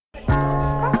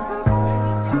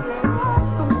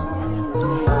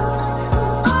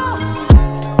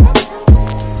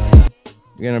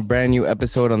We got a brand new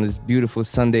episode on this beautiful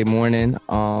Sunday morning,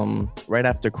 right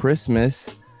after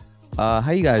Christmas.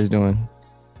 How you guys doing?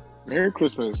 Merry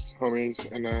Christmas,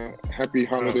 homies, and happy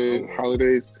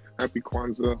holidays. Happy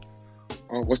Kwanzaa.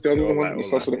 What's the other one? It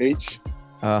starts with an H.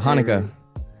 Hanukkah.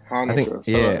 I think,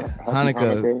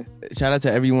 Hanukkah. Shout out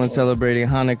to everyone celebrating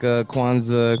Hanukkah,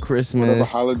 Kwanzaa, Christmas. Whatever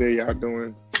holiday y'all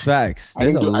doing. Facts.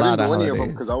 There's a lot of holidays. Any of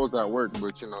them because I was at work,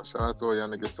 but shout out to all y'all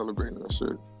niggas celebrating that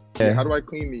shit. Yeah. How do I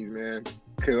clean these, man?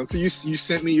 Because until you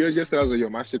sent me yours yesterday, I was like, yo,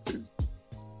 my shit is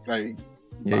like.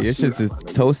 Yeah, your shit is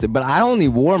toasted. But I only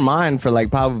wore mine for like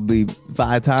probably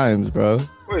 5 times, bro.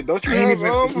 Wait, don't you have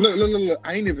look,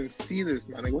 I ain't even see this,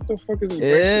 man. Like, what the fuck is this?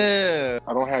 Yeah.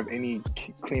 I don't have any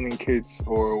cleaning kits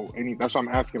or any. That's what I'm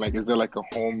asking. Like, is there like a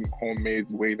homemade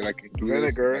way that I can do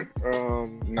vinegar? This?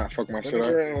 Not fuck my shit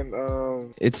up.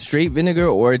 And it's straight vinegar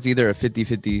or it's either a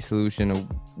 50-50 solution of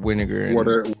vinegar and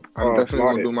water. I'm definitely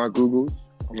gonna do my Googles.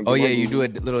 Oh yeah, you do a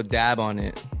little dab on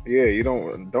it. Yeah, you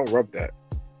don't rub that.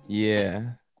 Yeah,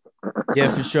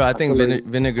 for sure. I think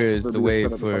vinegar is the way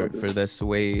for the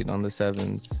suede on the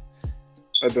 7s.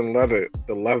 And then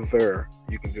the leather,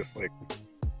 you can just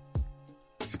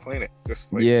clean it.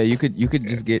 Just like, yeah, you could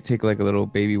just take like a little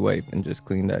baby wipe and just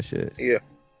clean that shit. Yeah.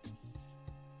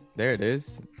 There it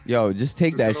is. Yo, just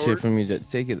take that shit from me. Just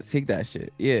take that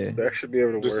shit. Yeah. That should be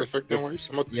able to work. Disinfectant wipes.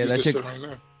 I'm about to use that this shit shit right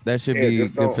now. That should be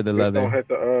good for the leather. Don't hit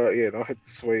don't hit the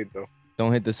suede though.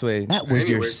 Don't hit the suede. That was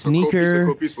your Anyways, sneaker.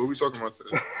 What are we talking about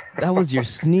today? That was your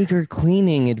sneaker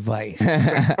cleaning advice.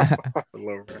 Right.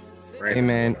 Hey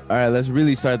man, all right, let's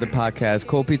really start the podcast.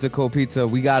 Cold pizza.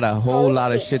 We got a whole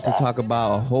lot of shit to talk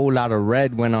about. A whole lot of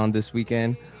red went on this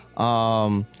weekend.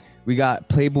 We got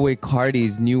Playboi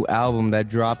Carti's new album that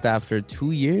dropped after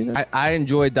 2 years. I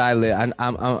enjoy Die Lit.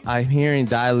 I'm hearing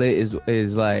Die Lit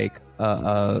is like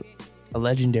a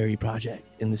legendary project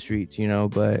in the streets,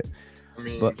 but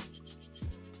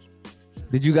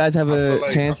did you guys have a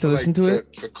chance to listen to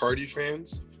it? To Cardi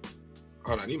fans,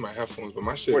 hold on, I need my headphones, but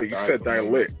my shit. Wait, you said Die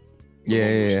Lit?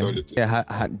 Yeah.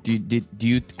 How, do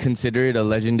you consider it a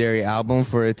legendary album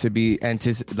for it to be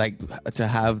to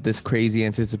have this crazy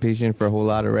anticipation for a whole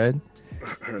lot of red?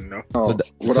 No.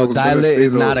 So Die Lit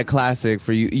is not a classic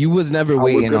for you. You was never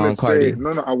waiting on Cardi.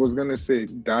 No, I was gonna say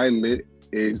Die Lit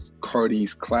is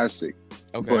Cardi's classic,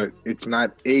 but it's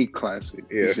not a classic.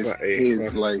 Yeah, it's just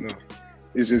his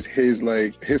It's just his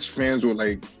fans were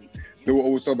like, they will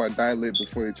always talk about Die Lit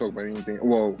before they talk about anything.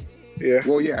 I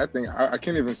think I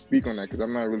can't even speak on that because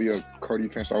I'm not really a Cardi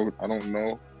fan, so I don't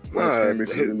know. Die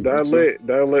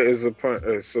Lit is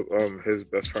his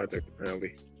best project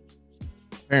apparently.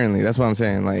 Apparently, that's what I'm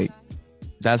saying. Like,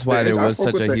 that's why there was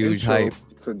such a huge hype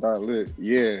to Die Lit.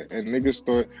 Yeah, and niggas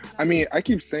thought. I mean, I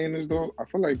keep saying this though. I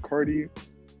feel like Cardi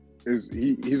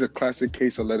he's a classic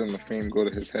case of letting the fame go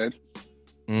to his head.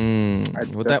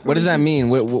 What does that mean?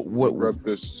 What rub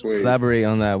the suede. Elaborate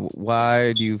on that.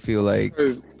 Why do you feel like?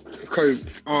 Because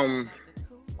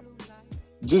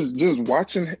just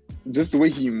watching just the way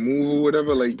he move or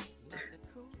whatever. Like,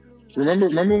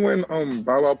 remember when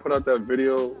Bow Wow put out that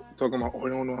video talking about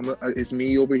no, it's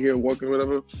me over here walking or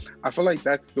whatever. I feel like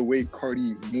that's the way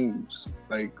Cardi moves.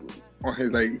 Like on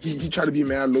his he tried to be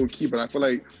mad low key, but I feel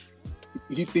like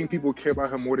he think people care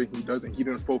about him more than he does, and he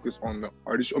didn't focus on the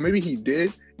artistry, or maybe he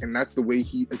did, and that's the way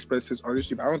he expressed his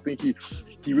artistry. But I don't think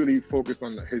he really focused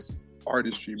on his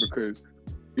artistry, because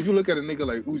if you look at a nigga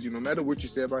like Uzi, no matter what you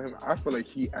say about him, I feel like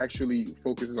he actually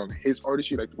focuses on his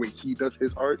artistry, like the way he does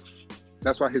his art.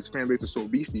 That's why his fan base is so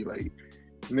beastie. Like,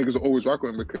 niggas will always rock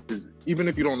with him because even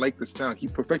if you don't like the sound, he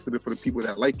perfected it for the people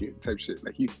that like it, type shit.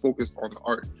 Like, he focused on the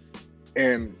art.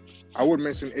 And I would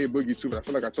mention A Boogie too, but I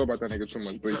feel like I talk about that nigga too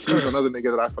much. But he's another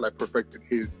nigga that I feel like perfected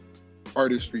his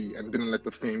artistry and didn't let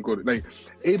the fame go to. Like,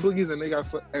 A Boogie's a nigga,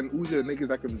 and Uzi are niggas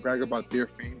that can brag about their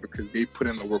fame because they put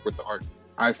in the work with the art.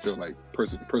 I feel like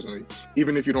personally,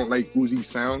 even if you don't like Uzi's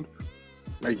sound,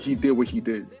 like, he did what he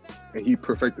did and he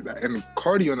perfected that. And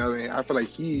Cardi, on the other hand, I feel like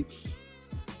he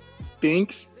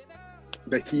thinks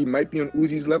that he might be on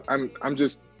Uzi's level. I'm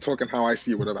just talking how I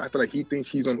see it, whatever. I feel like he thinks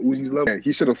he's on Uzi's level.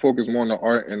 He should have focused more on the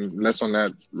art and less on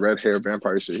that red hair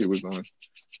vampire shit he was doing.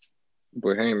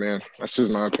 But hey, man, that's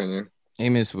just my opinion.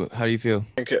 Amos, how do you feel?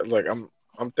 Like, I'm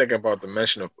thinking about the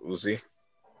mention of Uzi,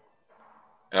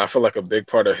 and I feel like a big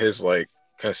part of his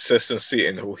consistency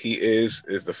and who he is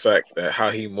the fact that how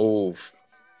he move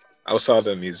outside of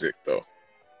the music, though.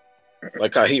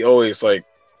 Like how he always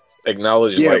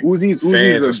acknowledge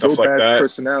Uzi's and stuff like that.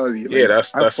 Personality.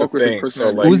 That's the thing.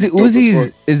 So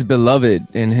Uzi is beloved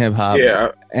in hip hop.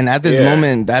 Yeah, and at this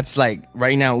moment, that's right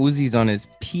now Uzi's on his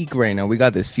peak right now. We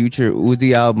got this Future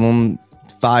Uzi album,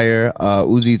 fire.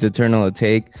 Uzi's Eternal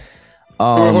Take.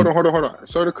 Hold on.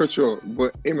 Sorry to cut you off,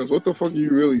 but Amos, what the fuck are you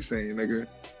really saying, nigga?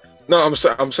 No, I'm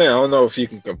saying I don't know if you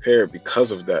can compare it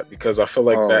because of that. Because I feel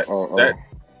like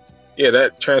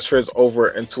that transfers over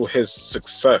into his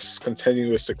success,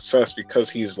 continuous success, because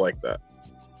he's like that.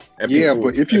 And yeah,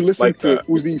 but if you listen to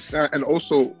Uzi's sound, and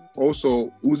also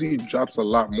Uzi drops a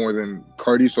lot more than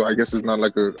Cardi, so I guess it's not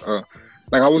like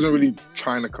like I wasn't really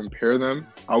trying to compare them.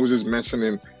 I was just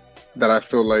mentioning that I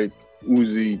feel like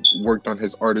Uzi worked on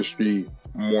his artistry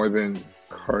more than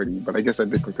Cardi, but I guess I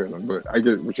did compare them. But I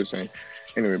get what you're saying.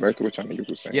 Anyway, back to what y'all niggas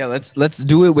were saying. Yeah, let's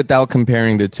do it without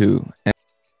comparing the two.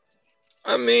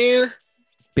 I mean,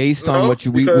 based on what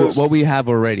we have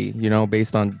already,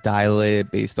 based on Dial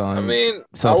It, based on I mean,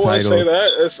 Self-Titled. I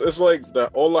wouldn't say that. It's like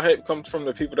all the hype comes from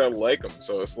the people that like him.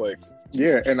 So it's like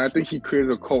and I think he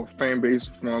created a cult fan base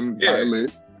from Dial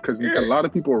It because a lot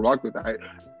of people rock with that.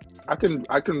 I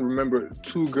can remember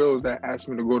 2 girls that asked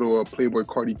me to go to a Playboi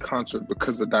Carti concert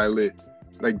because of Dial It.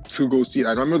 Like, to go see it.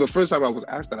 I remember the first time I was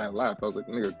asked that, I laughed. I was like,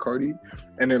 nigga, Cardi?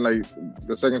 And then, like,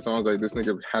 the second time I was like, this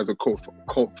nigga has a cult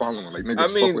following. Like,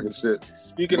 niggas fuck with his shit.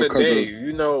 Speaking of Dave,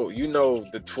 you know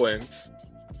the twins.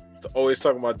 It's always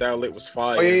talking about Dial It was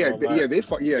fire. Oh, they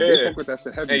fuck with that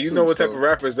shit heavy. And you know what type of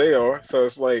rappers they are. So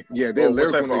it's like, they're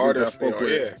lyrical niggas that fuck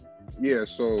with. Yeah,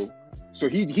 so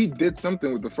he did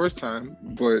something with the first time,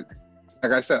 but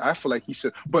like I said, I feel like he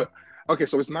should. But okay,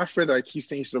 so it's not fair that I keep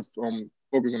saying he should have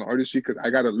focus on artistry, because I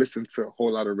gotta listen to a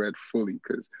whole lot of Red fully,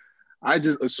 because I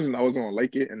just assumed I was gonna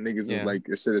like it, and niggas is like,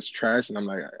 this shit is trash, and I'm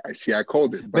like, I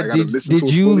called it, but I gotta listen to it.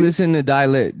 Did you listen to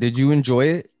Dial It? Did you enjoy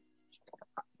it?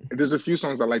 There's a few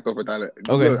songs I liked over Dial It.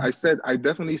 Okay. Look, I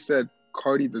definitely said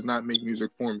Cardi does not make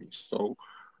music for me. So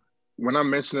when I'm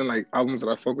mentioning like albums that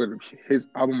I fuck with, his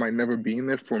album might never be in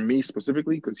there for me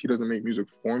specifically, because he doesn't make music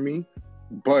for me.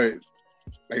 But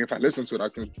like, if I listen to it, I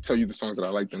can tell you the songs that I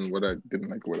liked and what I didn't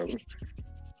like or whatever.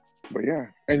 But yeah,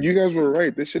 and you guys were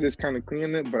right. This shit is kind of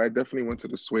clean it, but I definitely went to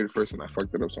the Suede first and I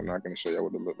fucked it up, so I'm not going to show you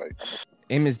what it looked like.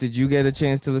 Amos, did you get a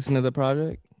chance to listen to the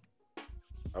project?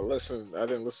 I didn't listen to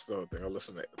the whole thing. I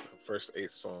listened to the first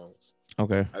 8 songs.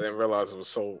 Okay. I didn't realize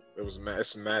it's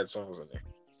mad songs in there.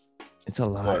 It's a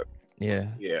lot. But,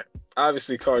 yeah.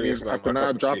 Obviously, Cardi is not after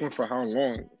not dropping for how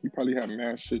long? He probably had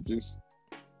mad shit just.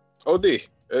 OD.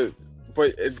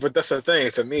 But that's the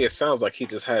thing. To me, it sounds like he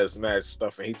just has mad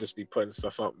stuff, and he just be putting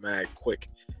stuff out mad quick.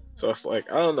 So it's like,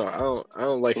 I don't know. I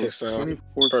don't like his sound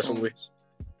personally. Songs.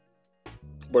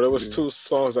 But it was 2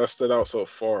 songs that stood out so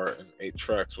far in 8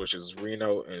 tracks, which is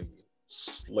Reno and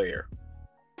Slayer.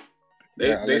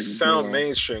 They sound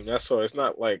mainstream. That's why it's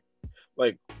not like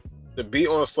the beat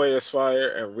on Slayer is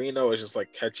fire and Reno is just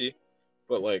like catchy,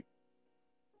 but like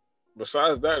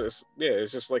besides that,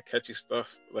 it's just like catchy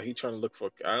stuff. Like he trying to look for,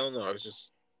 I don't know. It's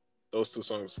just those 2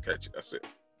 songs is catchy. That's it.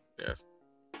 Yeah.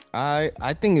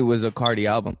 I think it was a Cardi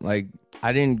album. Like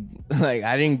I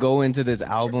didn't go into this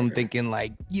album thinking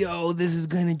like, yo, this is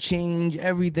gonna change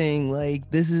everything. Like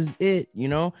this is it.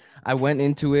 I went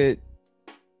into it.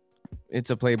 It's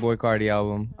a Playboi Carti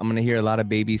album. I'm gonna hear a lot of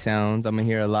baby sounds. I'm gonna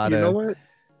hear a lot of what?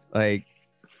 like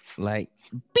a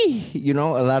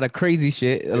lot of crazy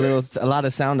shit. A lot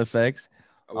of sound effects.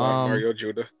 A lot of Mario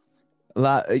Judah. A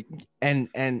lot, and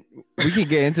we can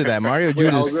get into that. Mario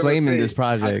Judah is flaming this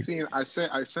project. I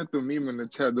sent the meme in the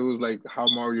chat that was like how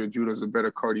Mario Judah is a better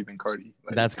Cardi than Cardi.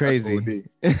 Like, that's crazy.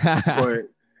 But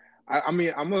I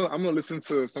mean, I'm gonna listen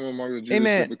to some of Mario Judah. Hey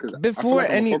man, because before I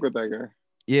feel like I'm fuck with that guy.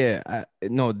 Yeah,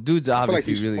 no, dude's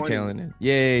obviously really funny. talented.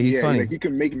 Yeah, he's funny. Like he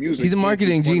can make music. He's a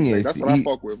marketing genius. Like, that's what I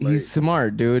fuck with. Like, he's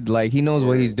smart, dude. Like he knows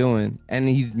what he's doing, and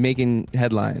he's making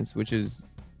headlines, which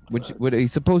what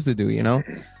he's supposed to do,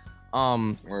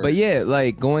 But yeah,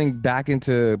 like going back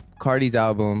into Cardi's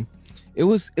album, it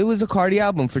was a Cardi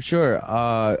album for sure.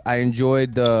 I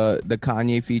enjoyed the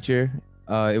Kanye feature.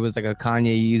 It was like a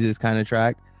Kanye Yeezus kind of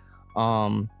track.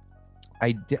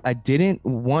 I didn't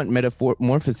want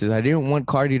metamorphosis. I didn't want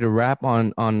Cardi to rap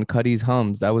on Cuddy's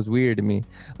hums. That was weird to me.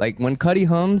 Like when Cuddy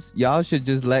hums, y'all should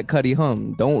just let Cuddy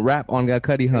hum. Don't rap on that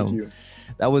Cuddy hum.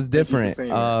 That was different.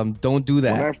 Don't do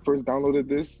that. When I first downloaded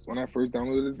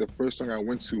it, the first song I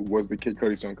went to was the Kid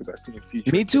Cudi song because I seen it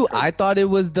featured. Me too. I thought it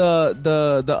was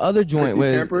the other joint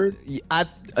with.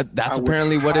 That's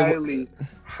apparently what it was.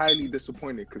 Highly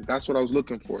disappointed because that's what I was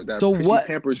looking for. That so what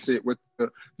Pamper shit with the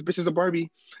bitch is a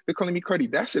Barbie. They're calling me Cardi.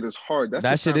 That shit is hard.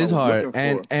 That shit is hard.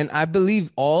 And I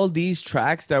believe all these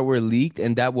tracks that were leaked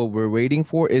and that what we're waiting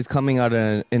for is coming out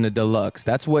in a deluxe.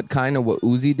 That's what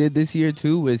Uzi did this year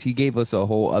too. Was he gave us a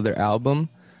whole other album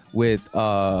with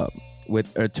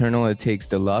Eternal It Takes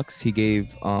Deluxe. He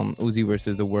gave Uzi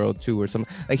versus the World 2 or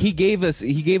something. Like he gave us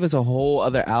a whole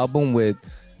other album with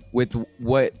with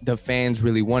what the fans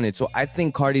really wanted. So I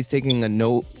think Cardi's taking a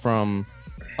note from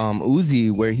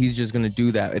Uzi, where he's just gonna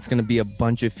do that. It's gonna be a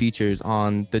bunch of features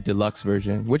on the deluxe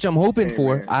version, which I'm hoping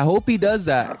for. Man. I hope he does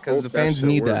that because the fans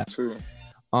need that. Too.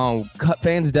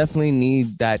 Fans definitely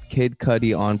need that Kid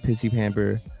Cudi on Pissy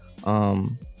Pamper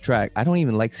track. I don't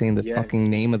even like saying the fucking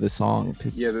name of the song.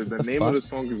 The name of the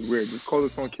song is weird. Just call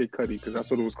the song Kid Cudi because that's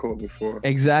what it was called before.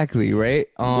 Exactly, right?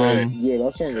 Yeah,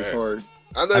 that song is hard.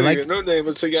 I never even know name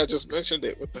until y'all just mentioned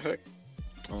it. What the heck?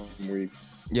 I'm weak.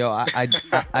 Yo,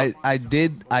 I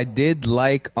did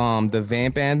like the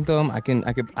Vamp anthem.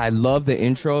 I love the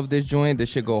intro of this joint. This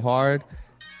should go hard.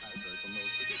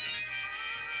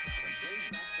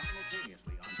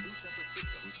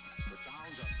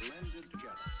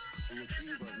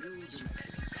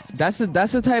 That's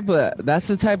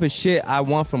the type of shit I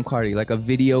want from Cardi, like a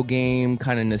video game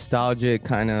kind of nostalgic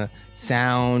kind of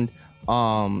sound.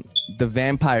 The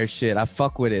vampire shit, I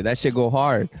fuck with it. That shit go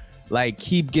hard. Like,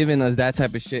 keep giving us that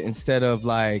type of shit instead of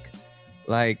like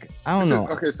I don't know.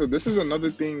 Okay, so this is another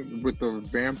thing with the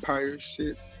vampire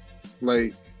shit.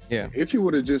 Like, yeah, if he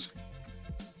would have just,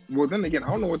 well, then again, I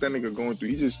don't know what that nigga going through.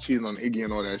 He just cheated on Iggy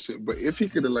and all that shit. But if he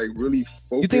could have like really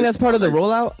focused, you think that's part of the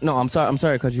rollout? No, I'm sorry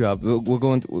to cut you off. We'll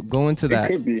go into that.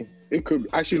 It could be.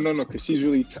 Actually, no, because she's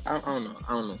really. I don't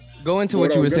know. Go into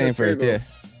what you were saying first. Though,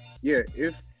 yeah.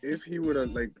 If he would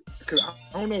have like, because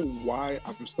I don't know why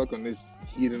I'm stuck on this.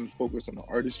 He didn't focus on the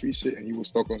artistry shit, and he was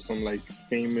stuck on some like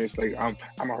famous, like I'm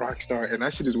a rock star, and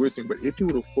that shit is weird to me. But if he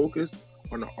would have focused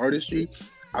on the artistry,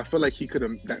 I feel like he could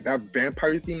have that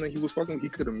vampire theme that he was fucking. He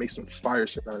could have made some fire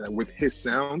shit out of that with his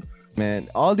sound. Man,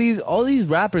 all these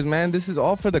rappers, man, this is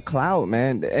all for the clout,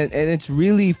 man, and it's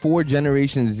really for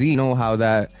Generation Z. You know how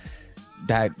that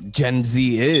Gen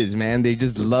Z is, man. They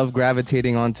just love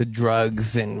gravitating onto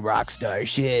drugs and rock star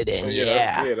shit, and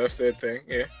yeah, that's their thing.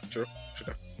 Yeah, true.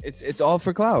 It's all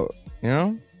for clout, you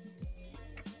know.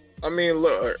 I mean,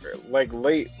 look, like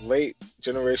late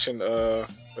generation.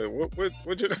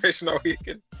 What generation are we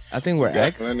again? I think we're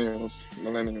X. Millennials.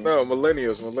 No,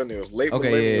 millennials. Late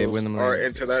okay, millennials are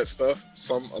into that stuff.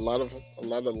 A lot of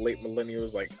late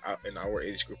millennials, like in our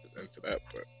age group, is into that.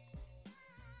 But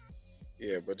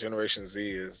yeah, but Generation Z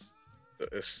is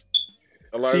a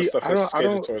lot of stuff. I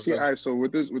don't see. All right, so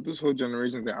with this whole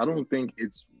generation thing, I don't think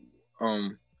it's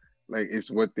like it's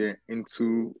what they're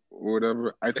into or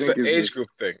whatever. It's an age group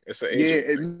thing. It's an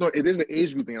age group thing. No, it is an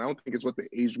age group thing. I don't think it's what the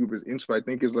age group is into. I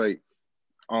think it's like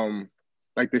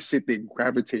the shit they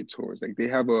gravitate towards. Like they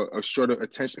have a shorter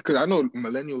attention. Because I know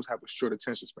millennials have a short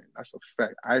attention span. That's a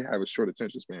fact. I have a short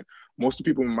attention span. Most of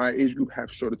the people in my age group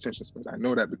have short attention spans. I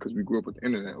know that because we grew up with the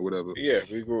internet or whatever. Yeah,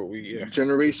 we grew up. Yeah.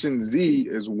 Generation Z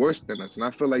is worse than us, and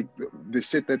I feel like the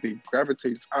shit that they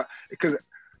gravitate because.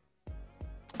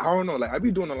 I don't know, like I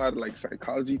be doing a lot of like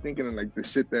psychology thinking and like the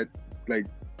shit that like,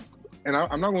 and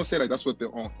I'm not gonna say like that's what they're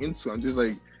all into. I'm just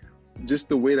like, just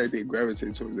the way that they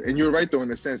gravitate towards it. And you're right though, in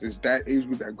a sense, it's that age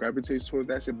group that gravitates towards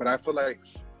that shit. But I feel like,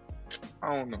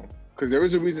 I don't know, because there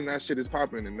is a reason that shit is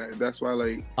popping, and that's why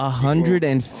like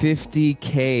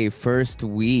 150K first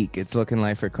week. It's looking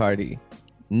like for Cardi,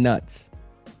 nuts.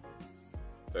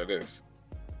 That is.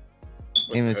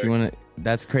 Amos, you wanna?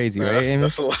 That's crazy, right?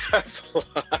 That's a lot. That's a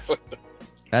lot.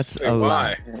 That's a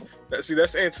lot.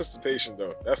 That's anticipation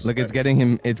though. Look, it's getting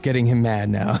him mad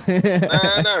now.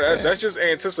 That's just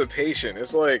anticipation.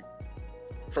 It's like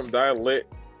from Die Lit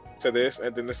to this,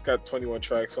 and then it's got 21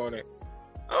 tracks on it.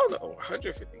 I don't know,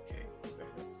 150K.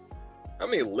 How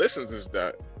many listens is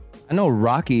that? I know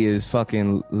Rocky is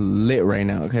fucking lit right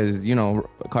now because you know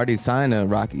Cardi's signed to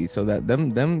Rocky, so that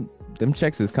them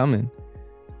checks is coming.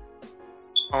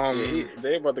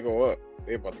 They about to go up.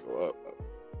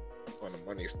 On the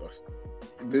money stuff.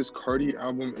 This Cardi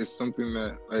album is something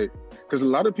that like, because a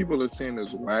lot of people are saying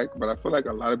it's whack, but I feel like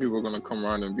a lot of people are gonna come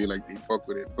around and be like they fuck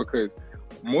with it because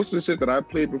most of the shit that I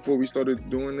played before we started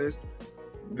doing this,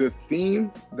 the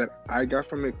theme that I got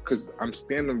from it, because I'm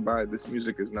standing by this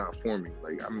music is not for me.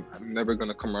 Like I'm never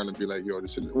gonna come around and be like, yo,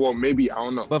 this shit. Well, maybe I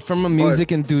don't know. But from a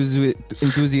music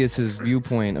enthusiast's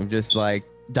viewpoint of just like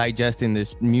digesting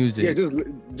this music, yeah, just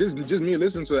me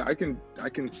listening to it, I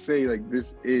can say like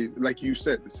this is, like you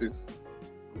said, this is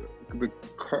the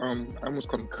I almost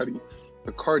called him Cudi,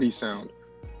 the Cardi sound,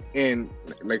 and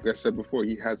like I said before,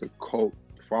 he has a cult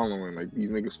following. Like these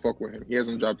niggas fuck with him. He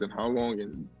hasn't dropped in how long?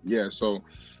 And yeah, so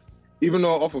even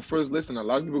though off of first listen, a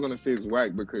lot of people are gonna say it's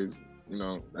whack because you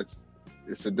know it's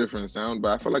a different sound,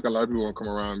 but I feel like a lot of people will come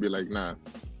around and be like, nah,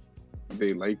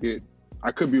 they like it.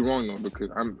 I could be wrong though,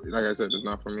 because I'm like I said, it's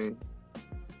not for me.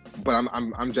 But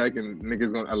I'm jacking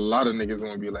niggas. A lot of niggas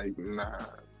gonna be like, nah.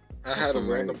 I had a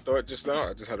random thought just now.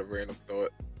 I just had a random thought.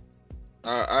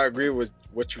 I agree with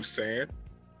what you're saying,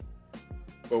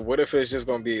 but what if it's just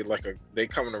gonna be like they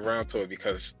coming around to it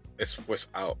because it's what's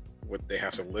out, what they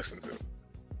have to listen to.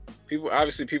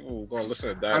 People gonna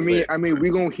listen to that. I mean, we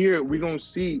gonna hear, we gonna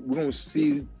see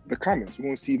the comments. We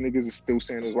gonna see niggas is still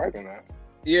saying it's whack or not.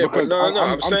 Yeah, because but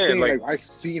I'm saying like I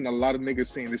seen a lot of niggas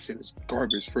saying this shit is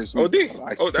garbage. First, I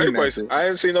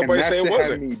haven't seen nobody say it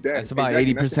wasn't. That's about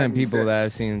 80% people that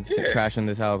I've seen trash on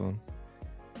this album.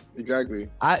 Exactly.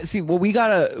 I see. Well, we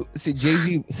gotta see.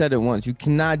 Jay-Z said it once. You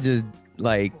cannot just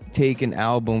like take an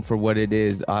album for what it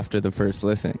is after the first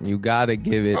listen. You gotta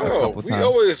give it a couple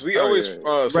times. We always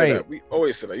say that. We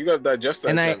always say that. You gotta digest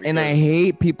that. And I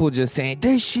hate people just saying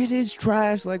this shit is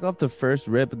trash like off the first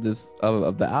rip of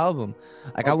the album.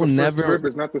 Like I will never. Rip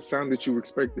is not the sound that you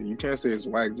expected. You can't say it's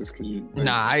whack just because you.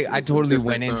 Nah, I totally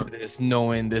went into this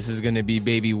knowing this is gonna be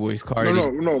Baby Voice Cardi.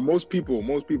 No. Most people.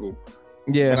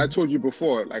 Yeah. And I told you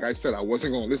before, like I said, I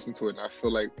wasn't gonna listen to it. And I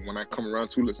feel like when I come around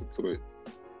to listen to it,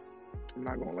 I'm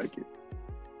not gonna like it.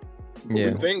 But yeah.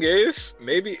 The thing is,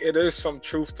 maybe it is some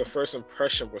truth to first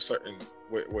impression with certain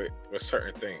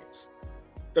things,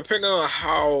 depending on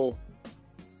how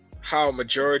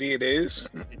majority it is.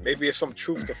 Maybe it's some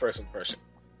truth to first impression.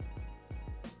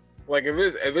 Like if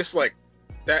it's like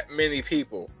that many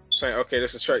people saying, okay,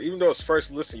 this is trash, even though it's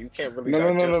first listen, you can't really.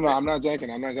 No. I'm not jacking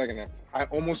that. I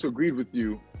almost agreed with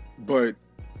you, but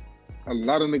a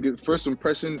lot of niggas first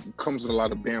impression comes with a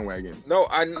lot of bandwagon.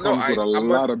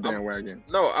 I'm bandwagon.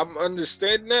 I'm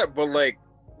understanding that, but like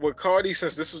with Cardi,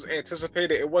 since this was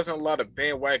anticipated, it wasn't a lot of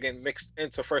bandwagon mixed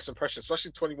into first impression,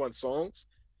 especially 21 songs.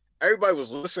 Everybody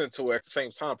was listening to it at the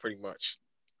same time, pretty much.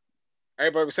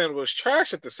 Everybody was saying it was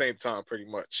trash at the same time, pretty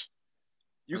much.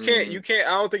 You can't.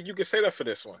 I don't think you can say that for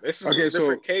this one. This is a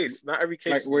different case. Not every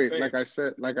case. Like I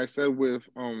said with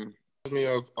me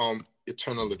of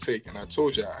Eternal Atake, and I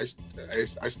told you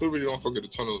I still really don't fuck with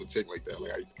Eternal Atake like that.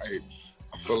 Like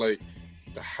I feel like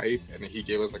the hype, and then he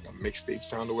gave us like a mixtape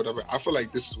sound or whatever. I feel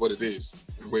like this is what it is.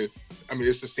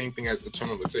 It's the same thing as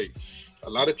Eternal Atake. A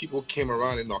lot of people came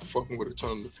around and are fucking with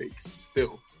Eternal Atake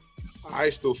still. I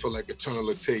still feel like Eternal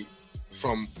Atake,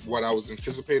 from what I was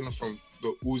anticipating from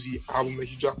the Uzi album that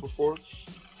he dropped before,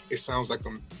 it sounds like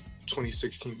a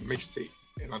 2016 mixtape,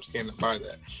 and I'm standing by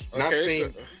that.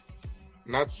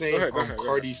 Not saying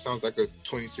Cardi sounds like a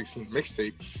 2016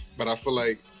 mixtape, but I feel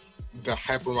like the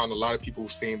hype around a lot of people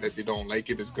saying that they don't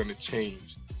like it is gonna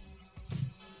change.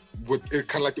 It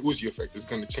kind of like the Uzi effect. It's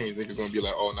gonna change. Niggas gonna be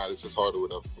like, oh, nah, this is hard or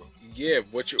whatever. Yeah,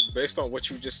 based on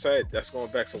what you just said, that's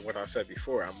going back to what I said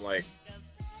before. I'm like,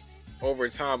 over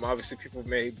time, obviously, people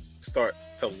may start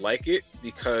to like it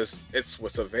because it's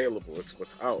what's available, it's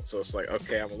what's out. So it's like,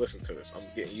 okay, I'm gonna listen to this. I'm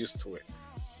getting used to it.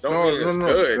 No.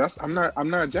 Good. I'm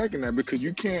not jacking that, because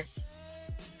you can't.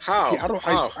 How? See,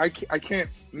 I can't.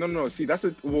 No. See,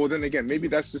 well, then again, maybe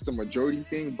that's just a majority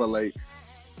thing, but like,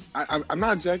 I'm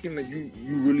not jacking that you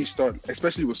really start,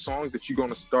 especially with songs, that you're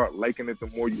gonna start liking it the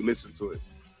more you listen to it.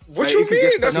 What you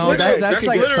mean? That's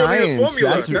like science.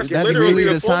 That's really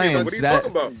the science. What are you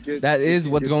talking about? That is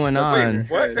what's going on.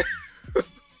 What?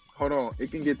 Hold on,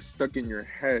 it can get stuck in your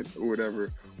head or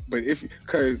whatever. But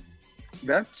because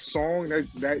that song,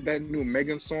 that new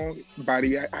Megan song,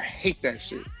 Body, I hate that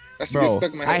shit. Bro,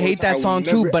 I hate that song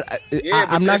too, but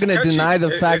I'm not gonna deny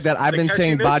the fact that I've been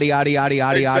saying body, yaddy, yaddy,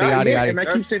 yaddy, yaddy, yaddy. And I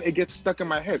keep saying it gets stuck in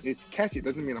my head. It's catchy. It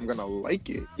doesn't mean I'm gonna like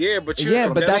it. Yeah, but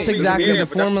that's exactly the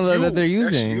formula that they're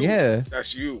using. Yeah,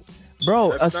 that's you,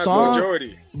 bro. That's a song,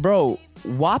 majority. Bro.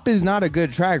 WAP is not a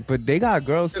good track, but they got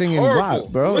girls singing WAP,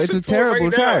 bro. It's a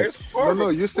terrible track. No,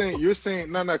 you're saying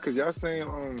no, because y'all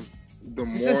saying the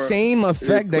more. It's the same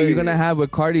effect that you're gonna have with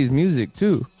Cardi's music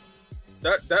too.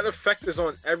 That effect is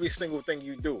on every single thing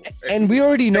you do. And we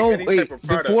already know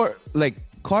before, like,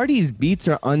 Cardi's beats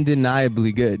are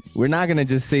undeniably good. We're not gonna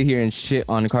just sit here and shit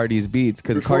on Cardi's beats,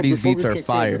 because Cardi's beats are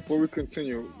fire. Before we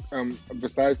continue,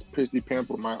 besides Pissy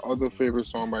Pamper, my other favorite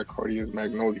song by Cardi is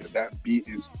Magnolia. That beat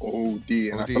is OD,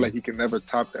 and I feel like he can never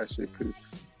top that shit, because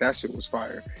that shit was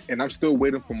fire. And I'm still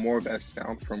waiting for more of that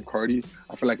sound from Cardi.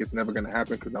 I feel like it's never gonna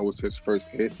happen, because that was his first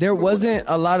hit. There wasn't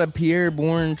a lot of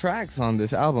Pierre-born tracks on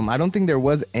this album. I don't think there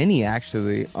was any,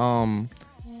 actually.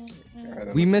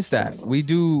 We missed that. We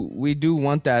do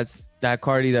want that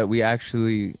Cardi that we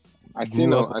actually. I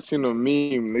seen a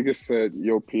meme. Niggas said,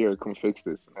 "Yo, Pierre, come fix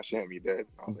this," and that shit had me dead.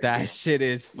 That shit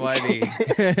is funny.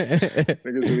 Niggas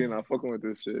really not fucking with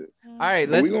this shit. All right,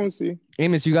 we gonna see.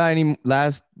 Amos, you got any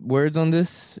last words on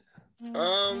this?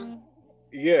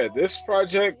 Yeah, this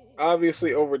project,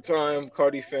 obviously, over time,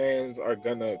 Cardi fans are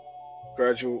gonna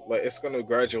it's gonna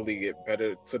gradually get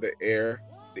better to the ear.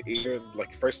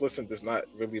 Like, first listen does not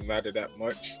really matter that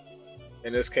much.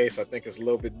 In this case, I think it's a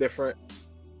little bit different.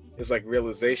 It's like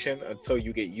realization until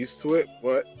you get used to it,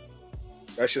 but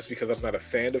that's just because I'm not a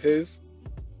fan of his.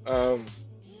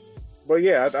 But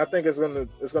yeah, I think it's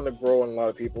gonna grow on a lot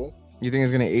of people. You think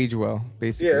it's gonna age well,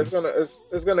 basically? Yeah,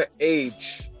 it's gonna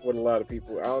age with a lot of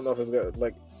people. I don't know if it's gonna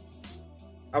like.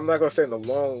 I'm not gonna say in the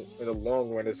long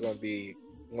run it's gonna be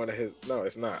one of his. No,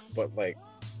 it's not. But like,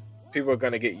 people are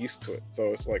gonna get used to it.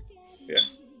 So it's like, yeah,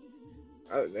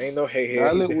 ain't no hey.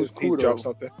 Khaled was cool, he dropped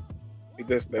though. something. He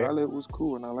did thing. Khaled was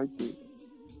cool, and I liked it.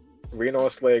 Reno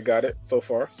and Slayer got it so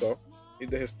far, so he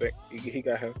did his thing. He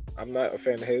got him. I'm not a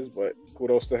fan of his, but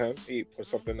kudos to him. He put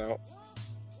something out.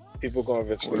 People gonna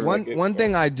eventually. One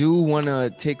thing I do want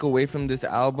to take away from this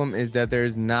album is that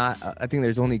there's not. I think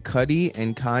there's only Cudi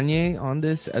and Kanye on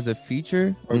this as a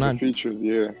feature. Or the features,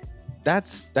 yeah.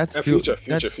 That's and Future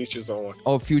features on one.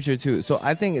 Oh, Future too. So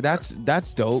I think that's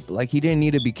dope. Like he didn't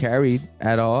need to be carried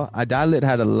at all. Dalit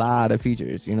had a lot of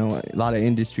features, you know, a lot of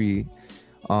industry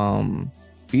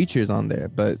features on there,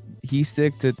 but he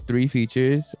stick to 3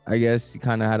 features. I guess he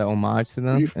kind of had an homage to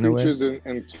them. 3 features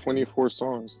and 24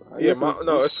 songs.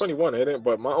 It's 21, ain't it?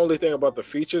 But my only thing about the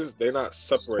features, they're not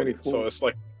separated, so it's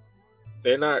like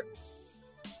they're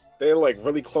like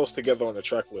really close together on the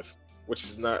track list, which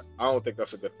is not. I don't think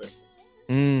that's a good thing.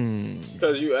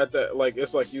 Because you at that, like,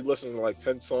 it's like you listen to like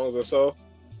 10 songs or so,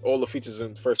 all the features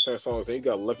in the first 10 songs, and you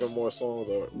got 11 more songs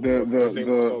or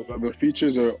the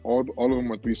features are all of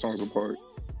them are 3 songs apart.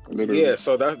 Literally. Yeah,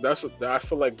 so that's I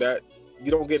feel like that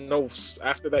you don't get no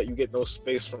after that you get no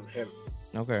space from him.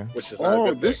 Okay. Which is not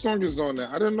a good this thing. song is on there.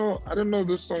 I didn't know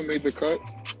this song made the cut.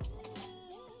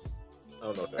 I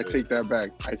don't know. I take that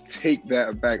back.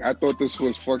 I thought this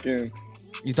was fucking.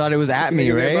 You thought it was At Me,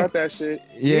 right? About that shit.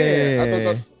 Yeah. I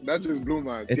thought that just blew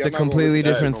mine. It's a completely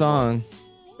different song.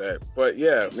 But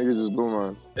yeah, nigga just blew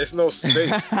mine. It's no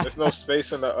space. There's no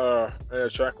space in the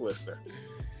track list there.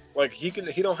 Like he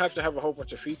don't have to have a whole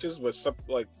bunch of features, but some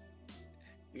like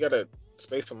you gotta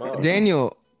space them out.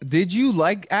 Daniel, did you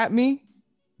like At Me?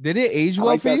 Did it age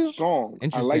well for you? That song.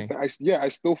 I like that. I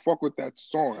still fuck with that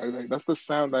song. That's the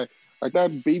sound that like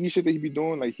that baby shit that he be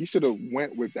doing. Like he should have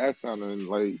went with that sound and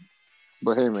like.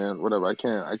 But hey, man, whatever. I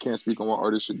can't speak on what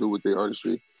artists should do with their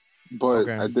artistry. But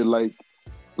I did like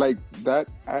that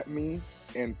At Me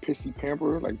and Pissy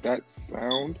Pamper, like that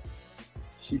sound.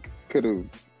 He could have.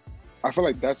 I feel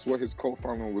like that's what his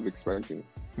co-founder was expecting.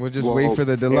 We'll just wait for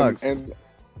the deluxe. And the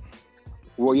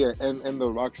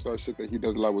Rockstar shit that he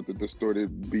does a lot with the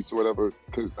distorted beats or whatever.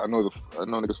 Because I know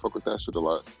niggas fuck with that shit a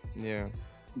lot. Yeah.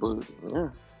 But yeah.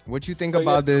 What you think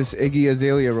about this Iggy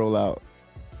Azalea rollout?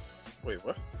 Wait,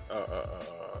 what?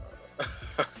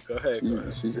 Go ahead.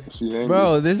 She's angry.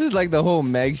 Bro, this is like the whole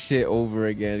Meg shit over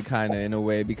again, kind of in a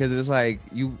way, because it's like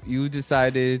you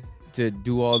decided to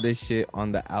do all this shit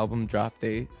on the album drop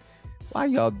date. Why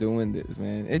y'all doing this,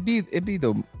 man? It'd be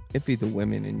the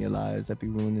women in your lives that be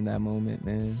ruining that moment,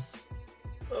 man.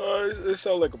 It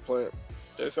sounds like a plan.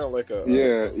 It sounds like a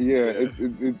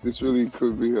This really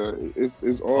could be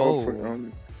it's all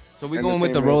for so we're going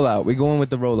with the rollout. We're going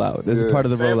with the rollout. This is part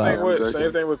of the rollout.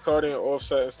 Same thing with Cardi and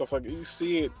Offset and stuff like that. You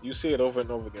see it over and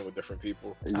over again with different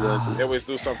people. Exactly. They always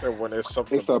do something when there's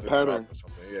something. It's a pattern.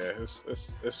 Yeah, it's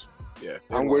yeah.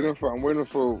 I'm waiting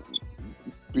for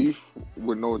beef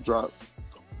with no drop.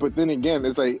 But then again,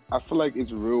 it's like I feel like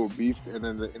it's real beef, and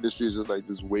then the industry is just like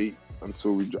just wait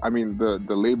until we. I mean, the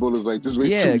label is like just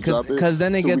wait. Yeah, because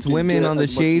then it gets women on the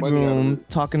Shade Room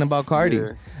talking about Cardi.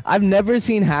 Yeah. I've never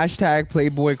seen hashtag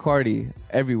Playboy Cardi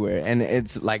everywhere, and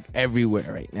it's like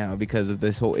everywhere right now because of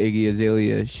this whole Iggy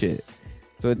Azalea shit.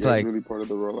 So it's like really part of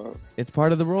the rollout. It's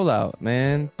part of the rollout,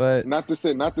 man. But not to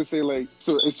say like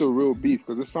so it's a real beef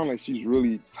because it sounds like she's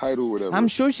really tight or whatever. I'm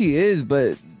sure she is,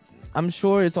 but I'm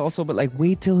sure it's also but like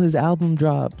wait till his album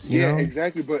drops. You know?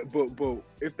 Exactly. But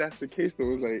if that's the case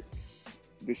though, it's like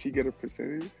did she get a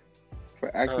percentage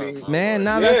for acting? Man,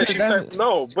 now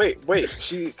no, wait.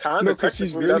 She kind of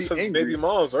she's really that's his baby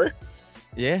mom's, right?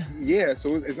 Yeah. Yeah.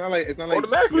 So it's not like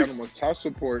automatically you got child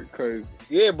support because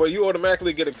but you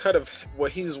automatically get a cut of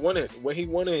what he's winning. When he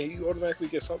won it, you automatically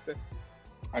get something.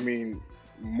 I mean,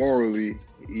 morally,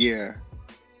 yeah,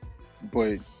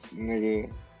 but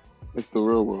nigga, it's the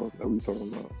real world that we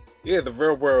talking about. Yeah, the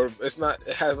real world. It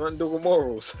has nothing to do with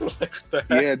morals.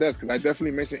 Yeah, it does. Because I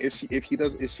definitely mentioned if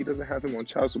she doesn't have him on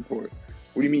child support.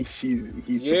 What do you mean he's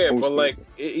yeah, but like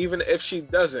even if she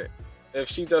doesn't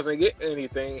get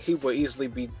anything, he will easily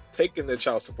be taking the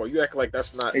child support. You act like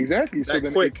that's not exactly. So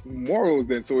then it's morals.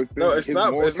 Then so it's no, it's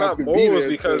not. It's not morals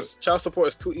because child support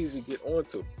is too easy to get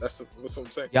onto. That's what I'm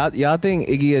saying. Y'all think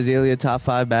Iggy Azalea top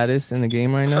 5 baddest in the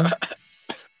game right now?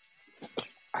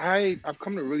 I've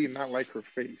come to really not like her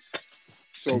face.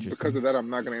 So because of that, I'm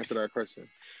not gonna answer that question.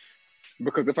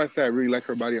 Because if I say I really like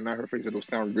her body and not her face, it'll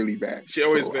sound really bad. She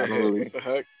always So been I don't hit. really- What the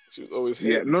heck? She was always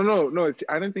hit. Yeah, no.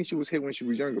 I didn't think she was hit when she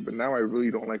was younger, but now I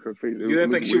really don't like her face. You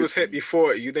didn't think she was hit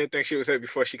before. You didn't think she was hit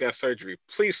before she got surgery.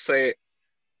 Please say it.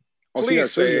 Oh, she got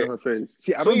Please say surgery it. on her face.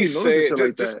 See, I don't be Please noticing say shit it.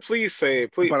 like Just that. please say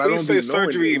it. Please, But I don't please be say knowing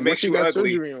surgery it. What makes she you got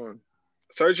ugly. surgery on?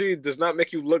 Surgery does not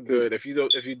make you look good if you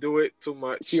do it too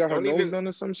much. She got her Don't nose even. done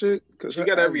or some shit. She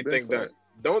got everything done.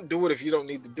 Don't do it if you don't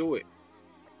need to do it.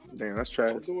 Damn, that's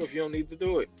trash. Don't do it if you don't need to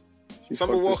do it. She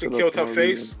Summer fucked this Walker shit up killed for her no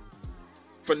face reason.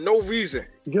 for no reason.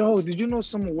 Yo, did you know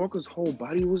Summer Walker's whole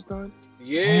body was done?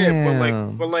 Yeah,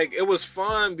 Damn. but like it was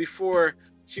fun before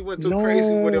she went too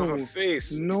crazy with it on her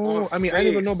face. No, On her I mean I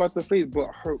didn't even know face. about the face, but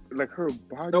her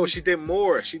body. No, she did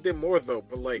more. She did more though.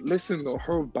 But like, Listen though,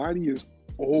 her body is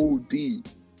OD.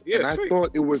 yeah, And it's I fake.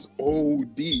 thought it was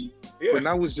OD, Yeah. but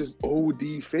now it's just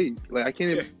OD fake. Like I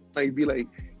can't even like be like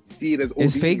see it as OD.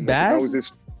 Is fake anymore, 'cause bad? I was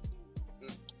just.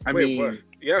 I Wait, mean, what?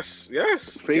 Yes.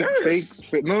 fake.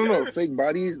 No. Yes. Fake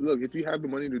bodies. Look, if you have the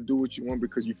money to do what you want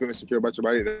because you feel insecure about your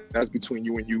body, that's between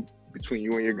you and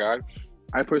your God.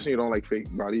 I personally don't like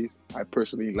fake bodies. I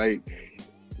personally like,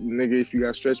 nigga, if you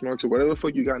got stretch marks or whatever the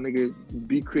fuck you got, nigga,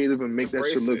 be creative and make that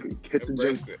shit look. Hit the gym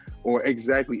Embrace it. or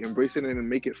exactly embrace it and then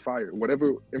make it fire.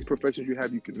 Whatever imperfections you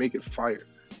have, you can make it fire.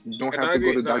 You don't And have I to go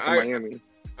agree. to No, Dr. Miami.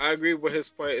 I agree with his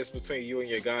point. It's between you and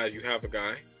your guy. You have a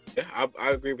guy. Yeah,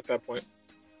 I agree with that point.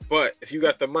 But if you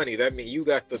got the money, that means you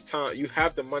got the time. You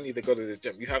have the money to go to the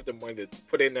gym. You have the money to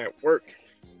put in that work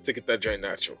to get that joint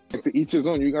natural. And to each his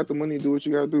own. You got the money, do what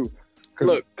you gotta do. 'Cause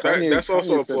Look, that's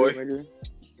also a said ploy. it, nigga.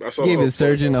 That's Gave also his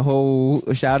surgeon a whole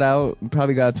shout out.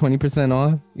 Probably got 20%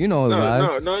 off. You know the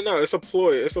vibes. No. It's a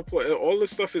ploy. It's a ploy. All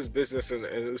this stuff is business and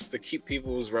it's to keep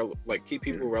people's keep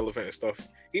people relevant and stuff.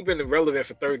 He's been relevant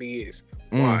for 30 years.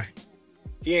 Why?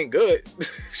 He ain't good.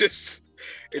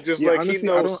 It's just like honestly, he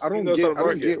knows. I don't he knows how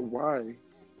to get market.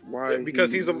 why. Yeah,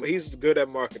 because he's good at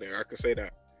marketing. I can say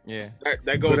that. Yeah.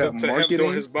 That goes at into him marketing?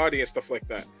 doing his body and stuff like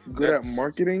that. good at That's-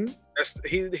 marketing.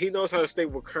 He knows how to stay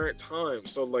with current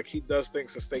times. So like he does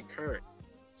things to stay current.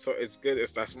 So it's good.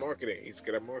 That's marketing. He's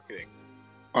good at marketing.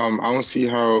 I don't see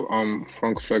how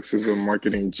Funk Flex is a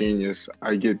marketing genius.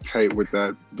 I get tight with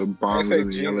that. The I bombs didn't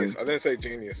and say the yelling. genius. I didn't say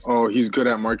genius. Oh, he's good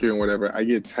at marketing, whatever. I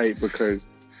get tight because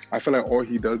I feel like all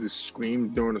he does is scream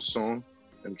during a song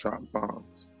and drop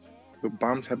bombs. The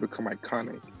bombs have become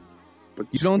iconic. But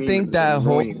You don't screaming think is that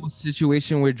annoying. whole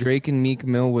situation with Drake and Meek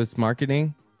Mill was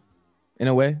marketing in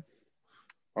a way?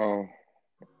 Oh,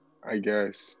 I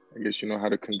guess you know how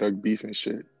to conduct beef and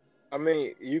shit. I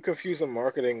mean, you confusing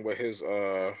marketing with his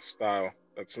style.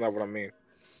 That's not what I mean.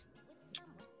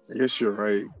 I guess you're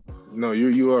right. No,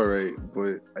 you are right,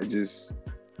 but I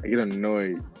get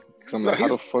annoyed because I'm like, how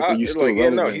the fuck are you still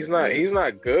relevant? No, he's not. He's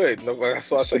not good. No,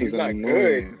 that's why I said he's not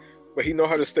good. But he know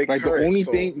how to stay Like current.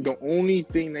 the only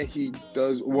thing that he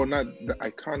does, well, not the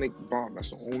iconic bomb.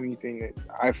 That's the only thing that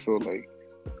I feel like,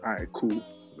 all right, cool.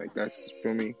 Like that's,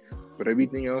 feel me. But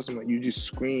everything else, I'm like, you just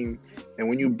scream, and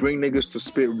when you bring niggas to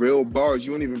spit real bars,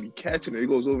 you don't even be catching it. It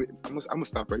goes over. I'm gonna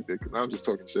stop right there because I'm just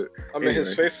talking shit. I mean, Anyway.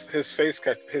 his face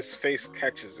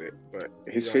catches it, but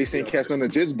His face ain't catching on the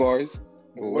jizz bars.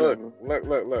 Or Look.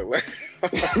 whatever.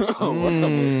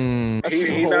 Mm.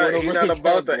 He not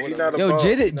about that. He not Yo, about.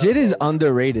 Jid is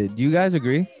underrated. Do you guys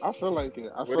agree? I feel like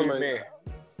it. I What feel do you like. mean?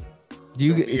 Do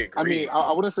you? We I agree. mean,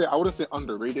 I wouldn't say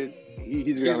underrated. He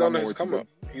just got He's a lot on more his to come do. up.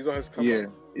 He's on his come Yeah,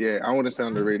 up. yeah. I wouldn't say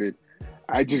underrated.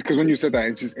 I just because when you said that,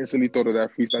 I just instantly thought of that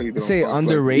freestyle he did. on Say Funk. Like, he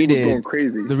underrated. was going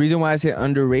crazy. The reason why I say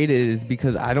underrated is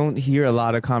because I don't hear a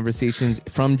lot of conversations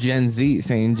from Gen Z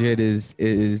saying Jid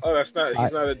is. Oh, that's not.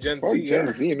 He's not a Gen Fuck Z.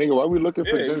 Gen Z, nigga. Why we looking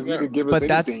for Yeah, Gen he's Z to not. give us But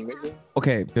that's- anything, nigga?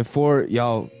 Okay, before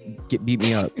y'all beat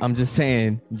me up, I'm just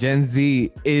saying Gen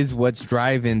Z is what's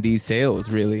driving these sales.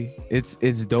 Really, it's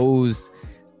those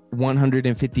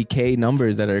 150K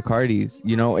numbers that are Cardi's.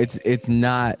 You know, it's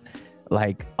not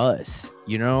like us.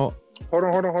 You know, Hold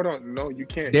on. No, you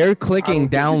can't. they're I clicking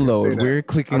don't think you can say download. that. We're I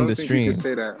clicking don't the think stream. you can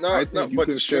say that. No, I think no, you but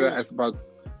can say that stream- as about.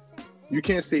 You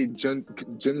can't say Gen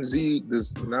Z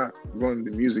does not run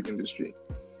the music industry.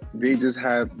 They just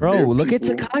have. Bro, their look at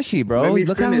people. Takashi, bro. Let me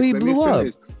Look how finish, he let me blew up.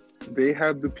 finish. They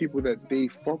have the people that they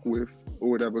fuck with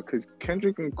or whatever. Because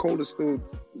Kendrick and Cole is still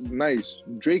nice.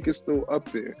 Drake is still up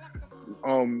there.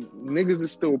 Niggas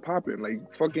is still popping. Like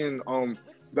fucking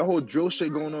the whole drill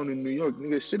shit going on in New York.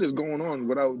 Nigga, shit is going on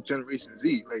without Generation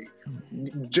Z.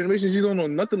 Like Generation Z don't know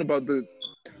nothing about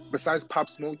besides Pop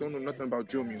Smoke. Don't know nothing about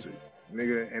drill music,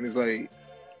 nigga. And it's like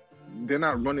they're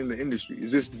not running the industry.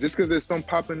 It's just because there's some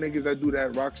popping niggas that do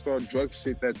that rock star drug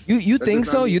shit. You that think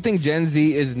does so? not mean- You think Gen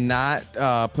Z is not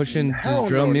pushing Hell this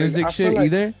drill no, nigga. music I feel shit like-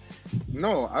 either?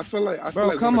 No, I feel like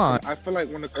Bro, come on. I feel like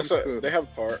when it comes They to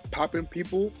have part. popping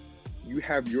people, you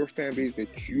have your fan base that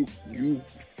you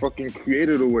fucking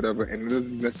created or whatever, and it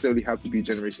doesn't necessarily have to be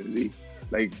Generation Z.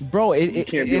 Like, Bro, You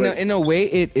can't be like- in a way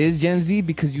it is Gen Z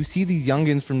because you see these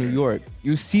youngins from New York.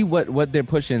 You see what they're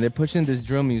pushing. They're pushing this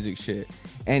drill music shit.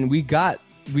 And we got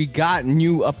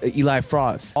new up Eli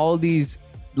Frost. All these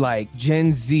like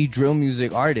Gen Z drill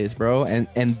music artists, bro.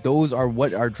 And those are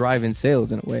what are driving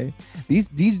sales in a way.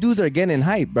 These dudes are getting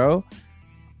hype, bro.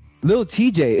 Lil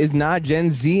TJ is not Gen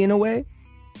Z in a way.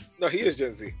 No, he is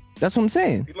Gen Z. That's what I'm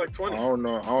saying. He's like I 20. don't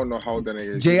know how old that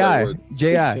nigga is. J.I. He's like, what,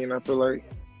 J.I. 16, I feel like.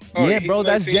 Oh, yeah, he's bro,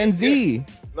 that's 19. Gen Z.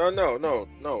 No.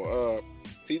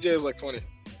 TJ is like 20,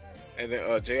 and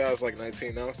then Ji is like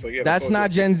 19 now. So yeah, That's all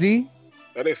not Gen Z.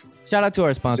 That is. Shout out to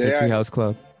our sponsor, J.I. Treehouse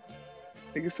Club.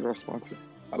 Niggas to our sponsor.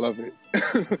 I love it.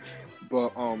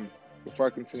 But before I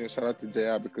continue, shout out to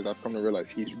J.I. because I've come to realize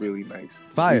he's really nice.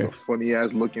 Fire. He's a funny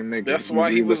ass looking nigga. That's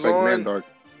why he looks was on- Man Dog.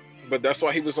 But that's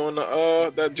why he was on the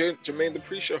Jermaine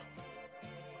Dupri show.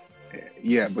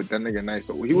 Yeah, but that nigga nice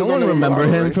though. He No was one on the remember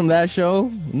Mulatto, him right? from that show.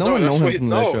 No one that's know what him from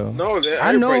that show.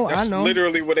 I know. That's I know.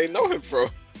 literally what they know him from.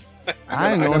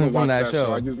 I know never him from watched that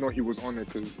show. I just know he was on it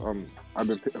because I've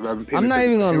been paying I'm not attention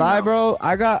even to gonna him lie, now. bro.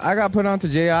 I got put onto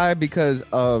JI because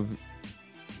of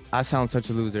I sound such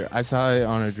a loser. I saw it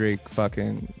on a Drake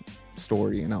fucking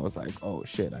story and I was like, oh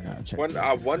shit, I gotta check. When that I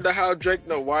out. wonder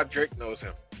why Drake knows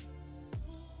him.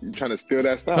 You trying to steal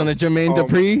that stuff From the Jermaine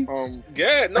Dupri.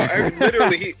 Yeah, no,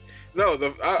 literally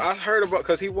I heard about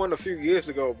because he won a few years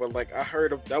ago, but like I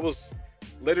heard of that was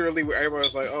literally where everybody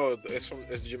was like, oh, it's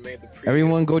Jermaine Dupri.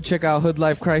 Everyone go check out Hood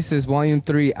Life Crisis Volume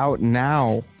 3 out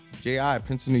now. JI,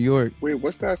 Prince of New York. Wait,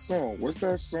 what's that song? What's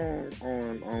that song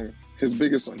on his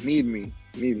biggest song? Need Me.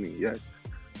 Yes.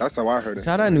 That's how I heard it.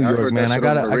 Shout out New I York, heard that man. I shit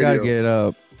on gotta the get radio. it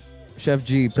up. Chef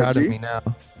G, proud G? of me now.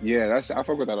 Yeah, I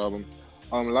fuck with that album.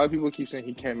 A lot of people keep saying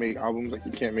he can't make albums, like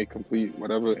he can't make complete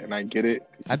whatever, and I get it.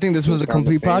 I think this Still was a sound the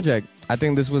complete same. project. I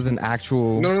think this was an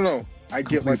actual. No. I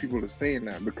get why Complete. people are saying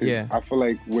that because Yeah. I feel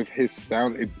like with his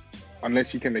sound,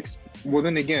 unless he can, well,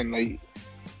 then again, like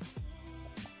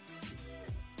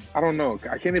I don't know.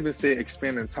 I can't even say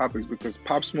expanding topics because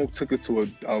Pop Smoke took it to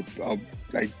a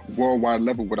like worldwide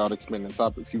level without expanding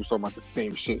topics. He was talking about the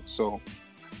same shit. So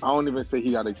I don't even say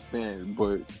he got to expand,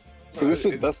 but because this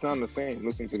shit does sound the same.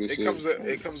 Listen to this shit.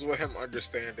 It comes with him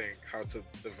understanding how to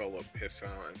develop his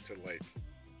sound into like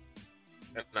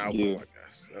an album. Yeah.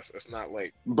 I guess it's not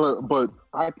like. But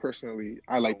I personally,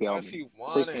 I like the Unless album. he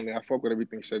wanted- Personally, I fuck with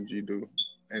everything Chef G do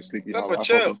and Sleepy Simba, Hollow. I fuck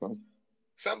chill. with them.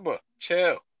 Simba,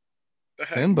 chill. The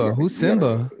heck? Simba? Who's You gotta-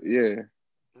 Simba? Yeah.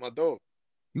 My dog.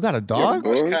 You got a dog?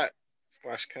 Yeah.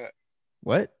 Slash cat.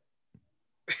 What?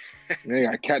 Yeah, he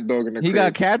got cat dog in the He crib.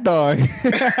 got cat dog.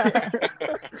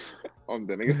 I'm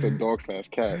the nigga said dog slash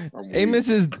cat. I'm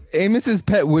weak. Amos's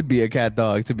pet would be a cat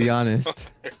dog, to be honest.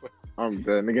 I'm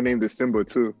the nigga named it Simba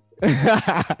too.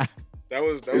 That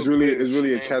was It's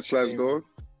really a shame- cat slash shame. dog.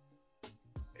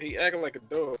 He acting like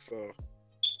a dog, so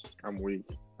I'm weak.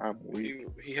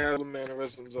 he has the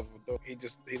mannerisms of a dog.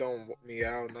 He don't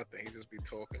meow nothing. He just be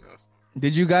talking us.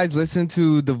 Did you guys listen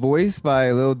to The Voice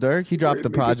by Lil Durk? He dropped the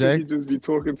Nigga said project. He just be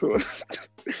talking to us.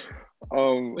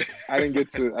 I didn't get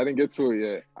to it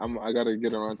yet. I gotta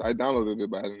get around. I downloaded it,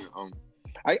 but I didn't.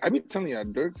 I be telling you,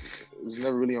 Dirk was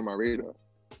never really on my radar.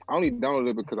 I only downloaded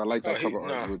it because I like that cover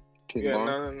art with King Yeah,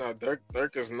 Von. no.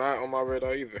 Dirk is not on my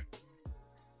radar either.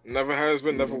 Never has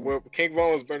been, never will. King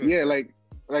Von was better. Yeah, like,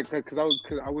 cause I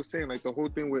was saying like the whole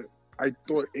thing with. I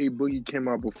thought A Boogie came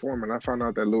out before him, and I found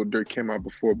out that Lil Durk came out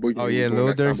before Boogie. Oh was yeah, doing Lil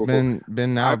that sound Durk's before.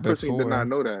 been I out personally before. did not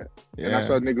know that, and I Yeah.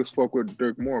 saw niggas fuck with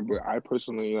Dirk more. But I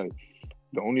personally like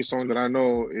the only song that I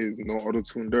know is No Auto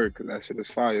Tune Dirk, cause that shit is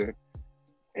fire.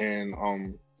 And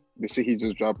the shit he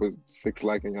just dropped was 6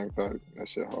 Like and Young Thug. That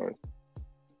shit hard.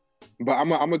 But I'm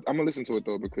gonna listen to it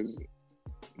though because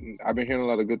I've been hearing a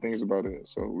lot of good things about it.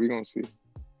 So we gonna see.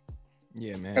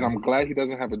 Yeah, man. And I'm glad he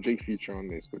doesn't have a Drake feature on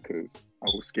this because I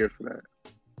was scared for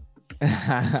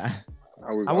that.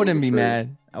 I wouldn't be afraid.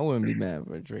 mad. I wouldn't be mad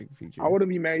for a Drake feature. I wouldn't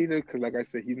be mad either because, like I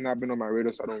said, he's not been on my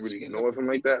radar, so I don't really know of him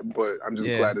like that. But I'm just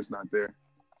Yeah. glad it's not there.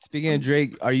 Speaking of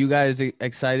Drake, are you guys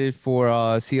excited for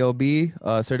CLB,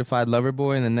 Certified Lover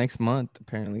Boy, in the next month?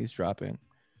 Apparently, it's dropping.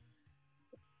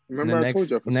 Remember, I told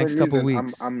you for next some couple reason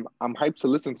weeks. I'm hyped to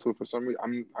listen to it. For some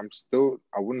reason,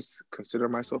 I wouldn't consider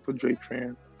myself a Drake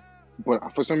fan, but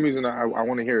for some reason I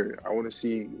want to hear it. I want to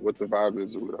see what the vibe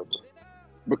is or whatever.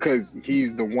 because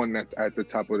he's the one that's at the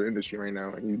top of the industry right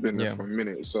now, and he's been there Yeah. for a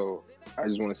minute. So I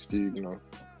just want to see,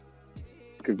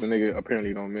 because the nigga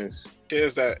apparently don't miss.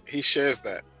 He shares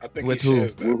that. I think With he who?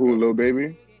 shares that. With who, Lil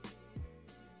Baby?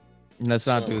 Let's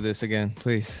not No. do this again,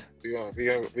 please. We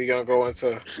gonna go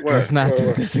into what? Let's not do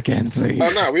What? this again, please. Oh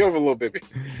no, we over a little baby.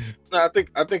 No,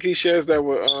 I think he shares that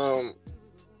with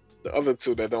the other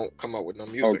two that don't come out with no Oh,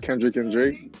 music. Kendrick and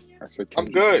Drake. I said I'm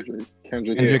Kendrick good. and Drake.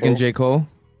 Kendrick, Kendrick and J. Cole.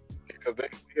 Because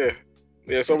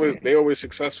they always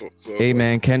successful. So it's Hey like,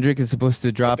 man, Kendrick is supposed to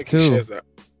I drop think he too. shares that.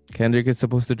 Kendrick is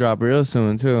supposed to drop real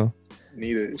soon too.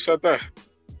 Need Who it. said that?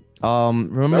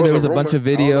 Remember That was there was a a bunch of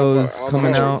rumor. I don't know videos about- I don't know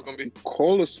coming how out. it's gonna be.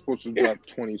 Cole is supposed to drop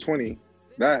 2020.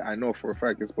 That I know for a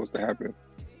fact is supposed to happen.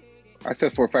 I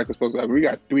said for a fact it's supposed to happen. We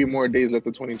got 3 more days left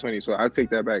of 2020, so I'll take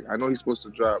that back. I know he's supposed to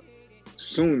drop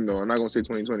soon, though. I'm not gonna say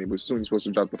 2020, but soon he's supposed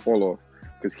to drop the fall off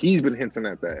because he's been hinting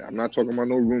at that. I'm not talking about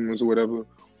no rumors or whatever.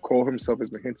 Cole himself has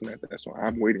been hinting at that, so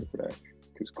I'm waiting for that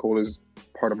because Cole is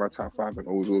part of my top 5 and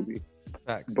always will be.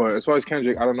 Facts. But as far as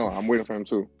Kendrick, I don't know. I'm waiting for him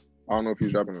too. I don't know if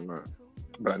he's dropping or not,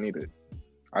 but I need it.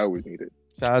 I always need it.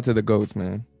 Shout out to the goats,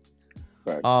 man.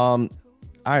 Facts.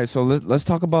 All right, so let's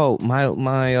talk about my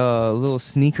little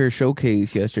sneaker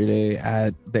showcase yesterday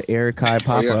at the Eric Kai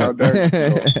pop yeah, up.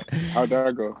 How'd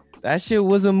that go? That shit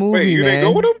was a movie, Wait, you man.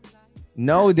 didn't go with him?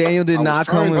 No, Daniel did I was not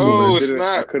trying come with to, me. Oh, but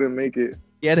I snap. couldn't make it.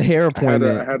 He had a hair I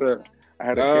appointment. had a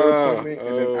hair Oh, appointment,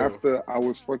 and then after I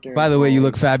was fucking. By the way, you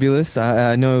look fabulous.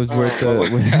 I know it was worth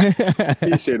the.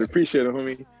 Appreciate it,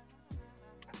 homie.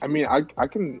 I mean,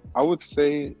 I would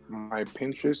say my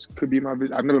Pinterest could be my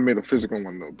vision. I've never made a physical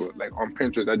one though, but like on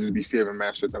Pinterest, I just be saving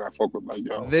mad shit that I fuck with. Like,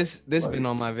 yo, This Like- been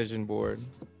on my vision board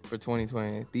for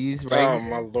 2020. These Oh right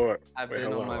my here lord! have Wait,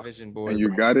 been hold on my on. vision board. and you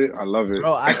got it. I love it.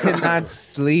 Bro, I could not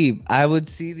sleep. I would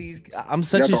see these. I'm You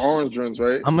such got the a orange ones,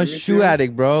 right? I'm a Let me see shoe them.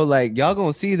 addict, bro. Like y'all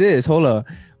gonna see this. Hold up.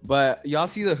 But y'all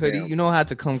see the hoodie. Damn. You know how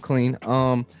to come clean.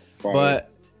 Fire. But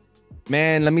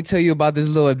man, let me tell you about this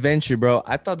little adventure, bro.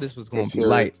 I thought this was gonna Let's be hear it.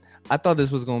 light. I thought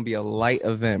this was gonna be a light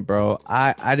event, bro.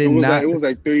 I it did was not. like, it was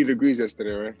like 30 degrees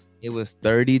yesterday, right? It was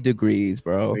 30 degrees,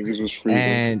 bro. Niggas was freezing.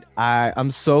 And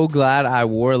I'm so glad I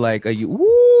wore like a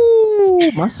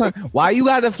woo, my son. Why you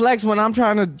gotta flex when I'm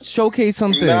trying to showcase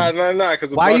something? Nah.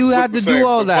 Because Why you have to do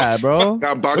all that, bro?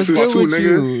 Got What's boxes good too, with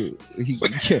nigga.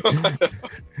 you?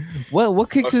 What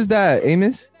kicks is that,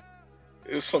 Amos?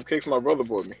 It's some cakes my brother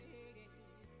bought me.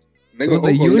 Nigga, Those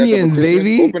the you got that for unions, Christmas?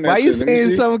 baby. Open that Why you shit. Let me saying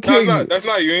see. some No, kicks? that's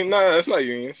not union. Nah, that's not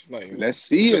unions. It's not unions. Let's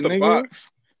see It's it, just a nigga.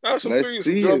 box. Nah, some Let's threes.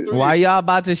 see Drop it. threes. Why y'all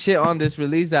about to shit on this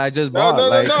release that I just bought? No.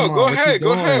 Like, come on, Go what you ahead.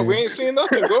 Go ahead. doing? We ain't seen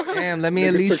nothing. Go ahead. Damn, let me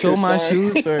at Nigga least took show his my sign.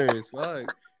 shoes first.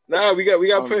 Fuck. Nah, we got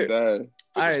I'm put. dead.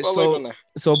 All right, All right,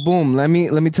 so boom. Let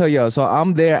me tell y'all. So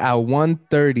I'm there at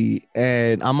 1:30,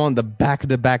 and I'm on the back of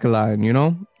the back line, you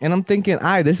know. And I'm thinking, all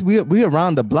right, we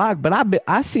around the block, but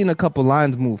I seen a couple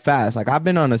lines move fast. Like I've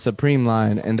been on a Supreme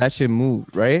line, and that shit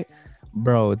moved, right?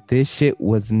 Bro, this shit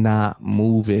was not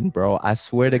moving, bro. I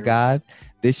swear to God,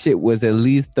 this shit was at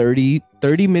least 30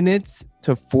 minutes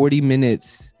to 40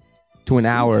 minutes to an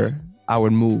hour. I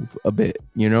would move a bit,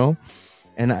 you know.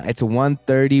 And it's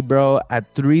 1:30, bro.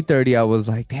 At 3:30, I was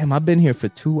like, damn, I've been here for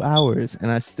 2 hours, and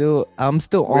I'm still Wait,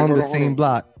 on hold the on, same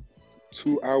block.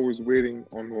 2 hours waiting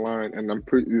on the line, and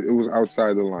it was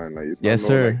outside the line. Like, it's not Yes, no,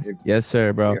 sir. like, Yes,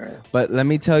 sir, bro. yeah. But let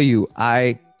me tell you,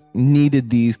 I needed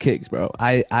these kicks, bro.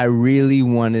 I really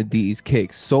wanted these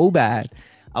kicks so bad.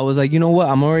 I was like, you know what?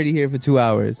 I'm already here for 2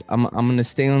 hours. I'm gonna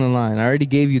stay on the line. I already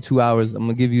gave you 2 hours. I'm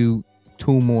gonna give you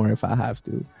 2 more if I have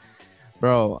to,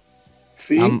 bro.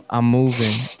 See, I'm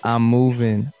moving.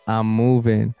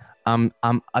 I'm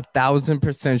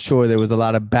 1,000% sure there was a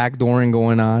lot of backdooring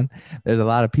going on. There's a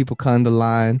lot of people cutting the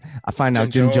line. I find out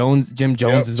Jim Jones is on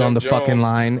Jim the fucking Jones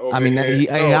line. I over mean, here. he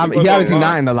No, he was obviously on not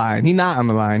line. in the line. He not on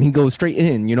the line. He goes straight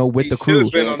in, you know, with the crew. He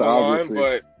should have been Yes, on the line, obviously.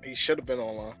 but he should have been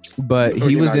online. But No,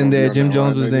 he you're was not in gonna there. be on Jim that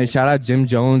Jones line, was there. nigga. Shout out Jim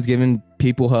Jones, giving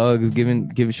people hugs,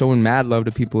 showing mad love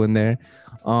to people in there.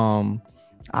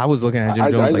 I was looking at Jim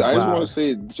I Jones like, just wow. want to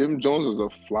say Jim Jones is a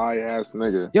fly ass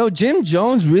nigga. Yo, Jim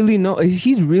Jones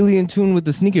he's really in tune with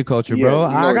the sneaker culture, bro.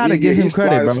 Yeah, I no, gotta he- give yeah, him he's fly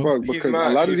credit, as bro. fuck, because a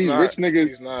lot of these rich niggas.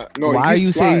 He's not. No, Why he's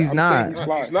you fly. say he's I'm not? saying he's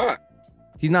fly. He's not.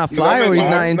 He's not He's fly not or he's fly.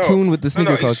 not in No. tune with the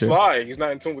sneaker He's culture. fly. He's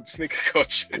not in tune with the sneaker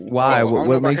culture. Why? No, I don't know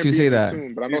What about makes him you say being in that?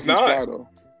 tune, but I know He's he's not. fly though.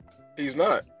 He's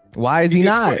not. Why is he gets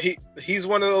not? put- he's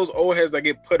one of those old heads that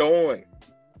get put on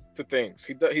to things.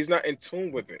 He's not in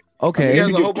tune with it. Okay. He has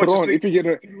If a you whole get put bunch of on, if you get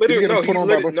Literally, put on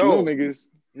by a bunch of little niggas.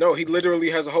 No, he literally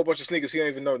has a whole bunch of sneakers he don't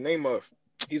even know the name of.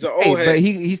 He's an Hey, old head. but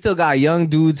he still got young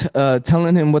dudes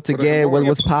telling him what to But get, no,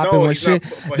 what's popping, what he's shit.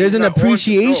 not- but There's he's an not on-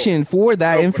 appreciation for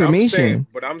that no, information.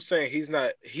 But I'm saying he's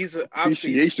not. He's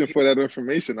obviously Appreciation for that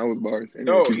information. That was bars.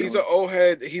 Anyway, no. keep He's going. an old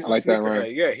head. He's I a like that, sneakerhead.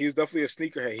 Ryan. Yeah, he's definitely a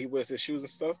sneakerhead. He wears his shoes and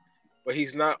stuff, but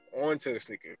he's not onto the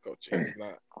sneaker culture. He's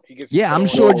not. He gets. Yeah, I'm on-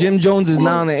 sure No. Jim Jones is Come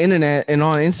now on. on the internet and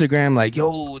on Instagram, like,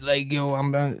 yo, I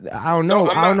don't know.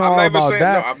 I don't know I'm all not even about saying,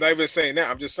 that. No, I'm not even saying that.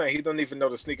 I'm just saying he don't even know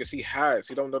the sneakers he has.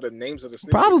 He don't know the names of the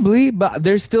sneakers. Probably, but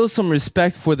there's still some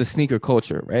respect for the sneaker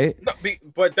culture, right? No,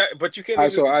 but you can't. All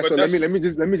right, so but let that's- me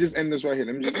just end this right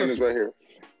here.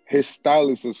 His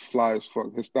stylist is fly as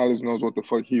fuck. His stylist knows what the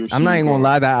fuck he or she. I'm not even gonna doing.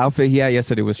 lie, that outfit he had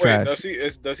yesterday was Wait, trash. does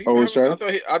he? Oh, have it's a- I trash? thought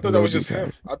A that little was just bit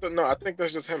him. trash. I think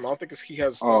that's just him. I don't think he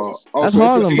has a Oh, stylist. That's so if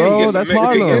Harlem, he bro. gets a That's mix-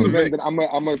 if he gets a Harlem. mix, then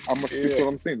I'm speak to Yeah. what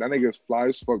I'm saying. That nigga is fly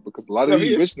as fuck because a lot No, of he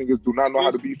these is. rich niggas do not know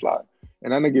how to be fly.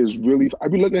 And that nigga is really. I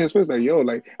be looking at his face like, yo,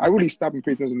 like I really stop and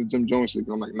pay attention to Jim Jones shit.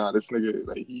 I'm like, nah, this nigga,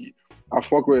 like I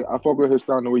fuck with his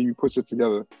style and the way he puts it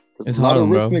together. It's Because a lot of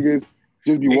Harlem, rich bro. niggas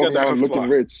just be He got walking that around hood looking fly.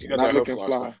 rich, He got not that hood looking fly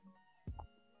fly. stuff.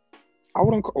 I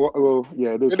wouldn't. Well, yeah,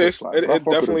 it is. It hood is. fly. It I fuck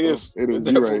with definitely though. is. It is. It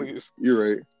You're definitely right. is. You're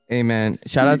right. Hey man,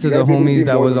 shout out to You the gotta be homies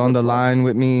that more was than on the hood fly. line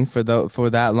with me for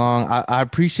that long. I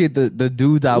appreciate the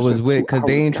dude I You was said with 2 because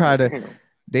they hours, ain't try to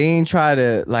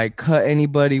goddamn. like cut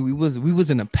anybody. We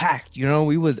was in a pack, you know.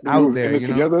 We was We out was there, in it you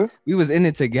know. together. We was in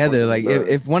it together. Oh, Like yeah.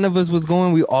 if one of us was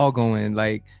going, we all going.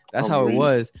 Like that's I'm how it weak.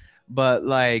 was. But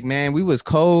like, man, we was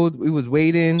cold. We was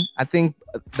waiting. I think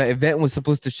the event was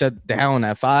supposed to shut down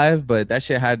at 5, but that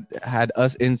shit had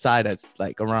us inside at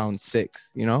like around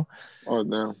 6. You know. Oh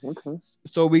damn. Okay.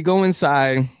 So we go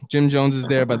inside. Jim Jones is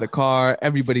there by the car.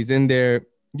 Everybody's in there.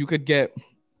 You could get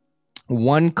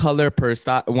one color per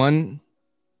style, one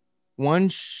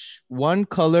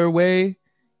colorway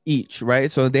each,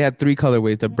 right? So they had 3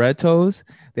 colorways: the bread toast,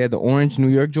 they had the orange New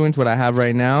York joints, what I have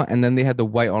right now, and then they had the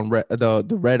white on red, the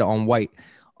red on white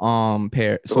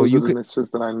pair. So Those you are the could mixes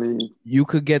that I need.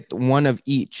 get one of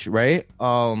each, right?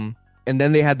 And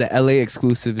then they had the LA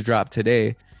exclusives drop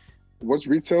today. What's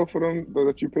retail for them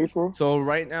that you pay for? So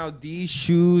right now, these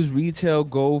shoes retail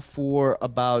go for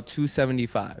about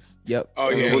 $275. Yep. Oh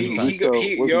And yeah, what's he resale-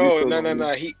 what's yo resale no on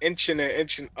no these? he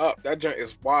inching up. That joint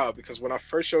is wild because when I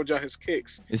first showed y'all his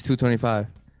kicks It's $225.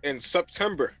 in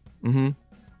September, Mm-hmm.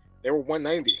 they were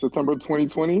 190. September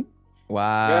 2020.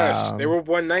 Wow. Yes, they were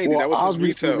 190. Well, that was his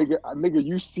obviously, retail. nigga,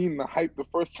 you seen the hype the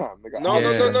first time. Nigga, No, Yeah. no, no,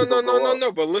 obviously no, that shit no, gonna no, go no, up.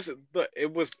 no. But listen, look,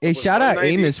 it was. Hey, it was shout out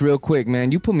 190. Amos real quick,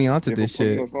 man. You put me onto Yeah, this for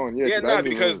putting shit. us on. Yeah, 'cause I nah, didn't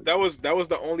because even- that was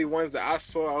the only ones that I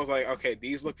saw. I was like, okay,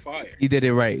 these look fire. He did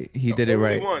it right. He The did it only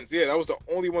right. Ones. Yeah, that was the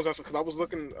only ones I saw because I was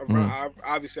looking around.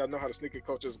 Obviously, I know how the sneaker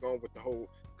culture is going with the whole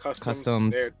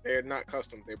customs. They're not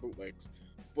custom. They're bootlegs.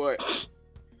 But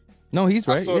No, he's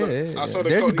I right. saw Yeah, the- yeah, I saw yeah. the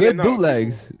There's code. good Yeah, no.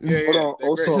 bootlegs. yeah, Hold on. they're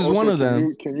Also, great. This is one of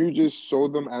them. Can you just show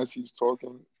them as he's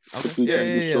talking? Okay. If you Yeah, can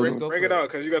yeah, just yeah. show Let's them. go. Bring for it out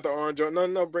because you got the orange on.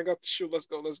 No, bring out the shoe. Let's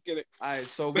go. Let's get it. All right,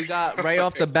 so we got right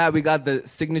off the bat, we got the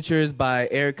signatures by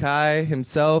Eric Kai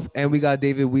himself, and we got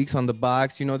David Weeks on the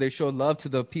box. You know, they showed love to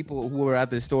the people who were at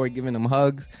the store, giving them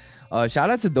hugs. Shout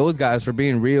out to those guys for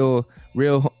being real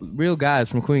guys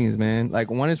from Queens, man. Like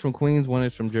one is from Queens, one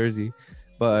is from Jersey,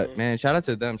 but man, shout out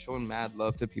to them showing mad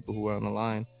love to people who are on the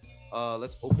line.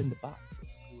 Let's open the box.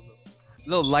 Let's do a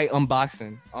little light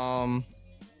unboxing.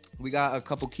 We got a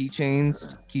couple keychains,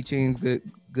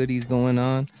 goodies going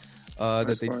on that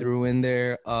That's they fine. threw in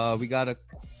there. We got a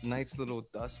nice little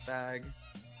dust bag.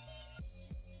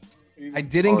 I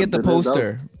didn't Oh, get the did it? That was-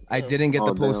 poster. I didn't get Oh,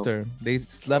 the damn. poster. They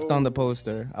slept on the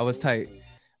poster. I was tight.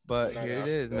 But Nah, here it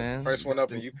that's is, the man. First one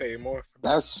up, and you pay more.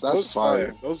 That's Those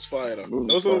fire. Those fire though. Those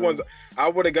Those are are the fire. ones I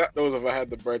would have got. Those if I had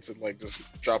the bread to like just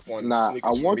drop on. Nah,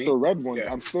 sneakers I for want me. the red ones.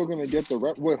 Yeah. I'm still gonna get the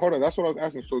red. Wait, hold on. That's what I was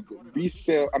asking. So the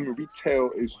retail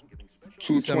is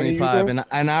 220. $275,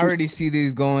 and I already see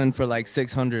these going for like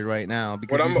 600 right now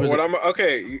because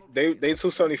Okay, they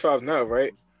 275 now,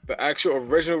 right? The actual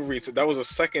original retail, that was a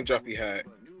second drop he had.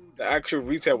 The actual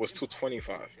retail was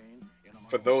 225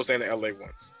 for those and the LA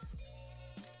ones.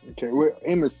 Okay, wait,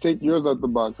 Amos, take yours out the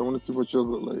box. I want to see what yours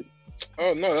look like.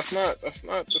 Oh no, that's not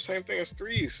the same thing as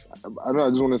threes. I know. I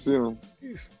just want to see them.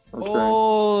 Threes. Okay.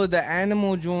 Oh, the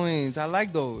animal joints. I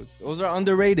like those. Those are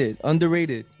underrated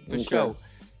for Okay. sure.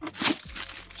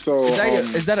 So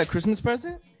Is that a Christmas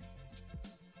present?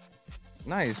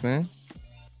 Nice, man.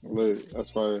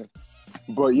 that's fire.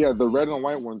 But yeah, the red and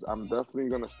white ones, I'm definitely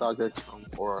gonna stock X them,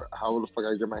 or however the fuck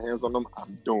I get my hands on them,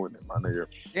 I'm doing it, my nigga.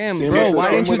 Damn, Same bro. with- Why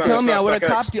same didn't you with- tell me? I It's would have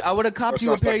not copped you. I would have copped It's you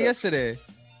a not pair StockX. yesterday.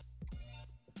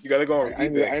 You gotta go on I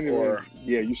eBay didn't or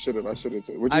yeah, you should have. I should have.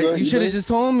 You should have just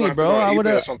told me, Have to bro. go on I eBay would or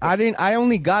have. something. I didn't. I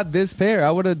only got this pair.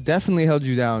 I would have definitely held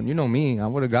you down. You know me. I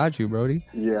would have got you, Brody.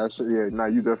 Yeah, I should. Yeah, nah,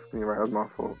 you definitely right. That was my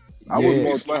fault. I was Yeah.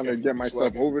 more He's trying to slacking. get He's myself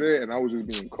slacking. over there, and I was just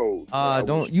being cold. So I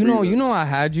Don't was you know? freezing. You know I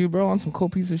had you, bro, on some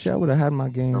cold piece of shit. I would have had my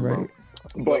game Nah, bro. right.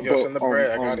 but yo, send the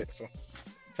bread. I got it. So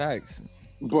Facts.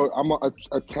 But I'm gonna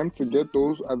attempt to get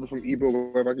those either from eBay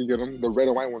or wherever I can get them. The red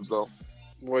and white ones though,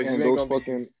 well, you and ain't those gonna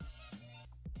fucking. be.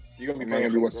 You're gonna be Am I paying gonna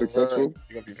be for what, the successful? bread.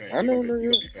 You're gonna be paying. I know, You're gonna yeah.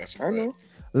 be paying some I bread. know.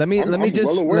 Let me I'm just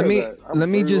well aware let me of that. I'm let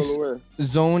me very just well aware.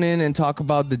 zone in and talk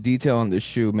about the detail on this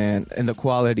shoe, man, and the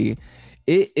quality.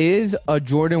 It is a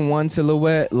Jordan 1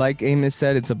 silhouette. Like Amos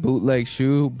said, it's a bootleg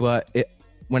shoe, but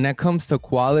when it comes to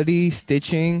quality,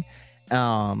 stitching,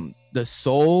 the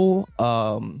sole,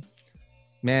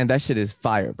 man, that shit is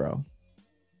fire, bro.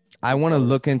 I want to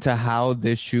look into how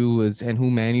this shoe was and who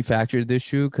manufactured this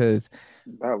shoe, because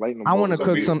That lightning I bolt want to is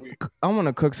cook amazing. I want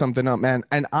to cook something up, man.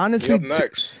 And honestly, Up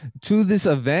next. to this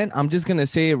event, I'm just gonna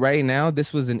say it right now.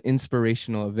 This was an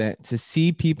inspirational event to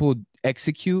see people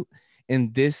execute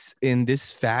in this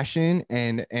fashion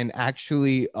and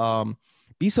actually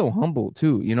be so humble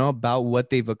too, you know, about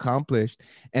what they've accomplished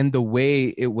and the way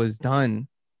it was done.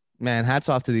 Man, hats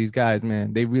off to these guys,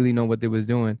 man. They really know what they was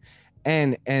doing,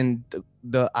 and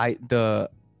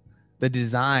the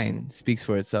design speaks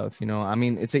for itself, you know. I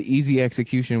mean, it's an easy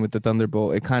execution with the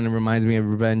Thunderbolt. It kind of reminds me of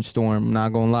Revenge Storm, I'm not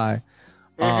gonna lie.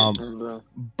 And,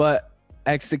 But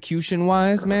execution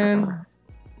wise, man,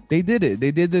 they did it.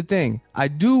 They did the thing. I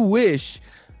do wish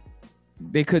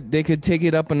they could take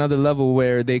it up another level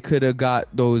where they could have got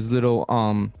those little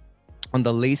on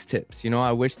the lace tips, you know.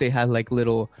 I wish they had like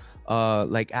little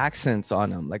like accents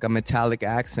on them, like a metallic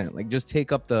accent, like just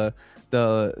take up the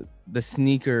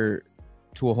sneaker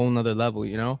to a whole nother level,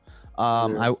 you know.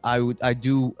 Yeah. I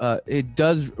do it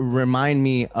does remind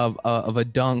me of a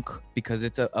dunk, because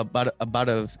it's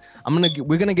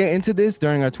we're gonna get into this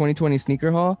during our 2020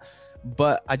 sneaker haul,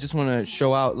 but I just want to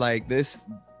show out like this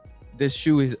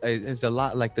shoe is a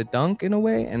lot like the dunk in a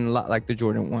way, and a lot like the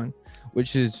Jordan 1,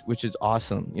 which is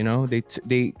awesome, you know.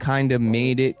 They kind of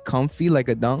made it comfy like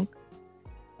a dunk,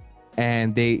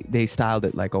 and they styled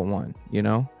it like a 1, you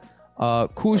know.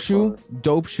 Cool That's shoe, fine.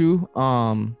 dope shoe,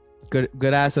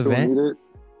 good ass Still event. need it.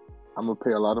 I'm gonna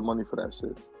pay a lot of money for that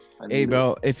shit. I Hey need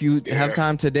bro, if you have Yeah.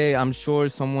 time today, I'm sure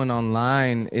someone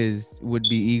online would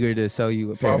be eager to sell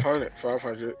you a pair.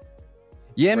 500.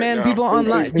 Yeah, Right man, now. people it.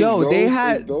 online. Is Yo, they those-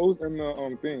 had is those and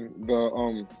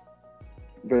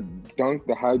the dunk,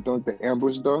 the high dunk, the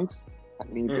ambush dunks. I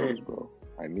need Mhm. those, bro.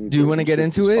 I need. Do you those. want to Them get shits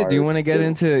into is it? Do you fire want to get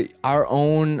still. into our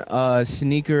own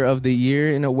sneaker of the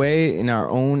year in a way, in our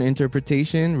own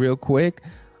interpretation, real quick?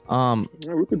 Yeah,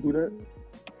 we could do that.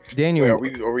 Daniel,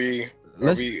 Wait, are we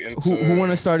let's into, who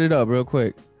want to start it up real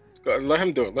quick? Let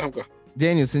him do it. Let him go.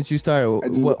 Daniel, since you started,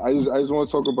 I just want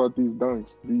to talk about these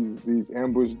dunks, these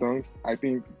ambush dunks. I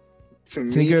think to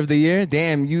me, sneaker of the year?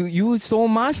 Damn, you stole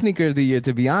my sneaker of the year,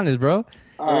 to be honest, bro.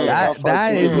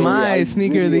 That is my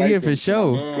sneaker of the year for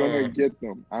sure. I'm gonna get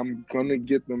them. I'm gonna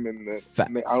get them in the.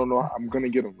 Facts. I don't know. I'm gonna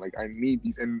get them. Like I need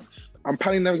these, and I'm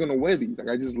probably never gonna wear these. Like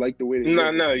I just like the way they.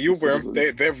 No, you wear them.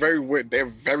 They're very they're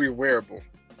very wearable.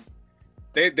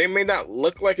 They may not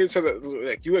look like it's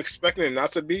like you expecting it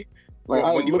not to be. Like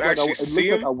when I you look like actually it looks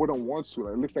see like them. I wouldn't want to.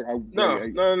 Like, it looks like I.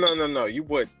 No. You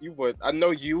would. I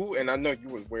know you, and I know you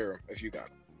would wear them if you got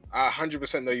them. I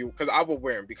 100% know you, because I would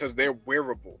wear them because they're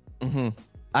wearable. Mm-hmm.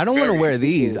 I don't want to Very wear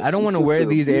these. I don't want to wear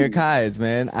these Air exclusive. Kais,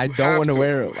 man. I You don't have want to to.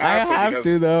 wear You them. I have to, have because-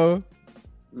 to though.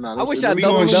 Nah, I wish let I me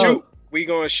doubled see- up. We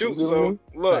gonna shoot. You know So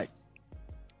look, Facts.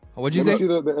 What'd you Let me say? see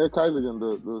the Air Kais again.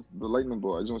 The lightning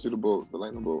bolt. I just want to see the bolt. The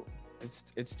lightning bolt.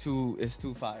 It's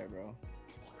too fire, bro.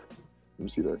 Let me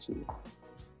see that shit.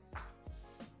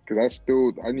 Cause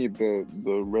I need the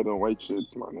red and white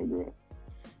shits, my nigga.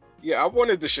 yeah, I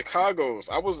wanted the Chicago's.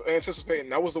 I was anticipating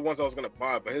that was the ones I was gonna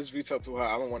buy, but his retail too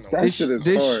high. I don't want no. That shit is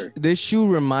hard. This shoe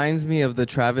reminds me of the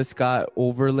Travis Scott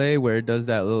overlay where it does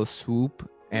that little swoop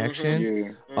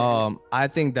action. Yeah. I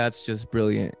think that's just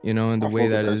brilliant, you know, in the I way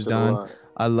fuck with that is shit a done. lot.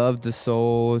 I love the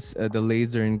soles, the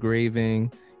laser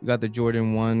engraving. You got the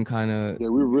Jordan 1 kind of. Yeah,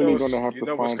 we're really what's- gonna have you to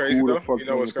know what's find crazy, who the though? fuck You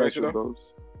know what's crazy, manufactured those.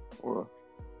 Or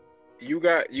You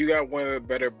got one of the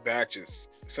better batches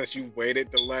since you waited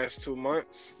the last 2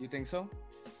 months. You think so?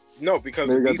 No, because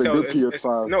They the got the details. good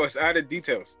PS5. It's added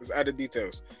details. It's added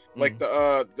details. Like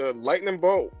Mm. the lightning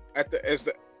bolt at the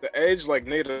edge, like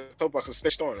near the toe box, is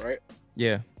stitched on, right?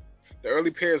 Yeah. The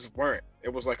early pairs weren't.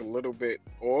 It was like a little bit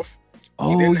off.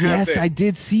 Oh didn't have yes, the- I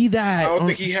did see that. I don't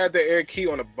think he had the Air key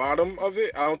on the bottom of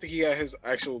it. I don't think he had his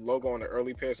actual logo on the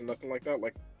early pairs and nothing like that.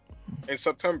 Like in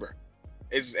September,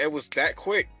 it was that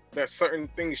quick that certain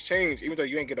things changed, even though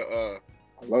you ain't get a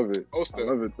I love it. poster. I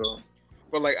love it though.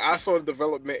 But like I saw the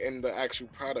development in the actual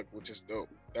product, which is dope.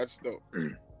 That's dope.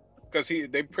 Because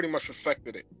they pretty much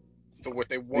perfected it to what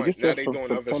they want. Like Now said they from doing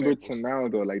September other to samples. now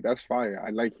though, like that's fire. I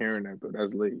like hearing that though.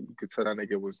 That's lit. You could tell that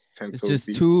nigga was 10 It's toes just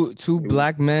deep. two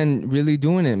black men really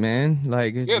doing it, man.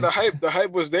 Like it's Yeah, the just-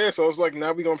 hype was there, so it's like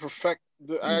now we gonna perfect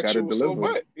the gotta actual deliver.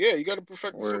 silhouette. Yeah, you gotta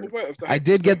perfect the Word. silhouette. If the I hype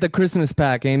did is get there. the Christmas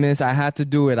pack, Amos. I had to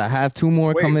do it. I have 2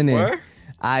 more Wait, coming in. what?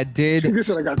 I did Nigga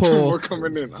said I got 2 pull more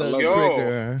coming in. I the love Yo. it.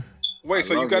 trigger. Wait, I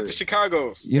so you love got it. the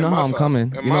Chicago's? You know in how my I'm size, coming. in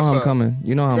You know my how I'm size. coming.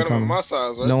 You know how You I'm got them in coming. my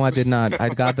size, right? No, I did not. I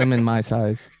got them in my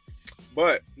size.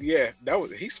 But yeah,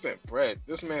 he spent bread.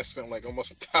 This man spent like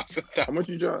almost $1,000. How much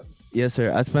you drop? Yes,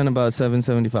 sir. I spent about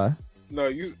 $775. No,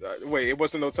 wait. It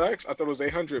wasn't no tax. I thought it was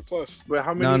 800 plus. But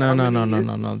how many? No. how many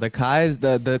is- The Kai's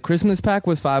the Christmas pack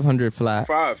was 500 flat,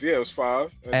 5. Yeah, it was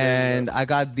 5. and I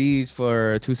got these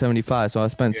for 275. So I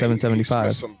spent You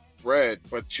 775. spent some bread,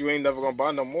 but you ain't never gonna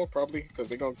buy no more probably because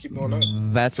they're gonna keep going up.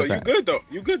 That's So a you fact. good though.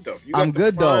 You good though. You got I'm the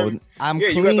good prime- though. I'm Yeah,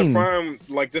 you got the clean. prime.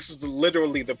 Like this is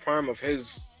literally the prime of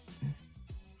his.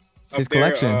 His of their,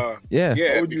 collection. Yeah.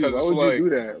 Yeah, Why would because why it's would like you do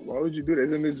that? Why would you do that?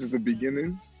 Isn't this just the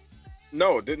beginning?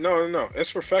 no.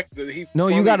 It's perfected. He No,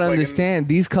 you fully, gotta like, understand.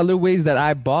 These colorways that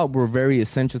I bought were very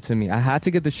essential to me. I had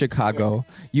to get the Chicago,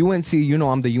 UNC. You know,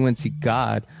 I'm the UNC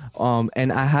god.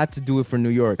 And I had to do it for New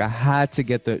York. I had to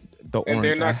get the orange. And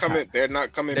they're I not ha- coming. They're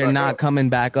not coming. They're back not up. coming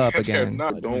back up They're again.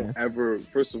 not. But, Don't man, ever.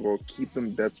 First of all, keep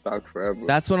them dead stock forever.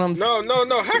 That's what I'm. No.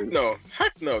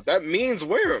 Heck no. That means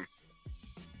wear them.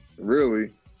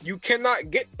 Really. You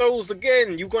cannot get those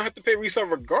again. You're gonna have to pay resale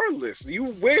regardless. You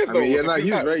wear I those. mean, yeah, If nah, you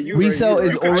he's have- right. You Resale right,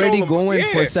 is you control already them. going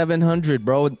for Yeah. 700,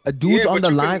 bro. A dude's Yeah, on but the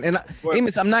you line, can- and but-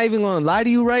 Amos, I'm not even gonna lie to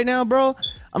you right now, bro.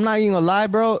 I'm not even gonna lie,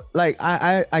 bro. Like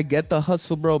I get the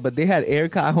hustle, bro, but they had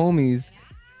Aircot homies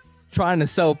trying to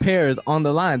sell pairs on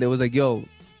the line. They was like, yo,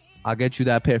 I'll get you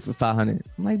that pair for 500.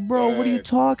 I'm like, bro, what are you Yeah.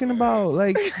 talking about?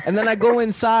 Like, and then I go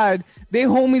inside, they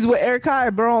homies with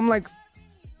Aircot, bro. I'm like,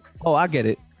 oh, I get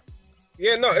it.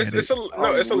 Yeah, no, it's a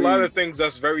lot weak. of things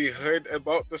that's very hood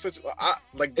about the situation.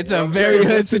 It's what a I'm very saying-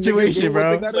 hood situation,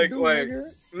 bro. Like,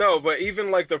 no, but even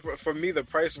like for me, the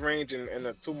price range in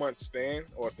a 2-month span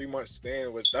or a 3-month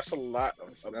span was that's a lot of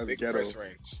a That's big ghetto. price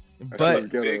range. But That's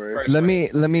ghetto, Big right? price let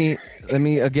range.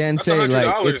 me again That's say, like,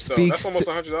 it $100 though. speaks That's almost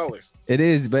to, $100. it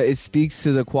is, but it speaks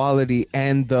to the quality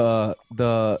and the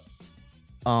The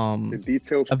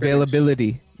detailed finish.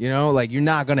 availability. You know, like you're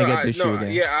not gonna get this shoe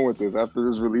again. Yeah, With this after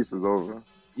this release is over.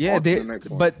 Yeah, On to they the next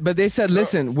one. but they said,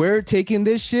 listen, we're taking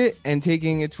this shit and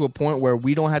taking it to a point where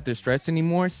we don't have to stress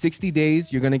anymore. 60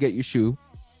 days, you're gonna get your shoe.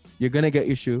 You're gonna get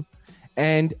your shoe,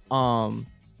 and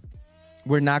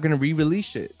we're not gonna re-release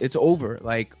shit. It's over.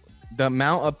 Like the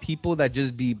amount of people that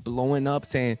just be blowing up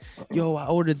saying, "Yo, I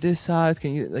ordered this size.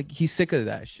 Can you?" Like he's sick of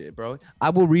that shit, bro. I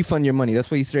will refund your money. That's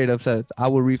what he straight up says. I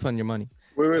will refund your money.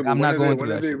 Wait, I'm not going through when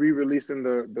that are they shit. re-releasing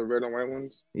the red and white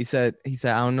ones? He said,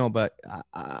 I don't know, but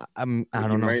I don't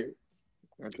know. Okay.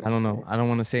 I don't know. I don't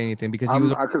want to say anything because he I'm-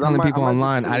 was 'cause I telling might- people I might just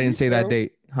online. put I a didn't say that resale.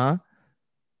 date, huh?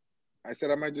 I said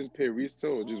I might just pay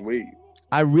resale or just wait.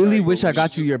 I really Yeah, wish I just-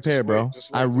 got you your just pair, wait, bro. just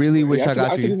I wait, really wish I I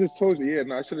got should have you, just told you. Yeah,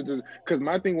 no, I should have just because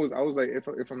my thing was I was like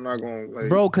if I'm not going like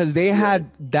bro. Because they Yeah. had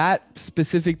that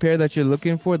specific pair that you're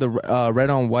looking for, the red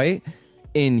on white,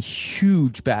 in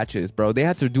huge batches, bro. They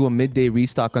had to do a midday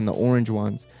restock on the orange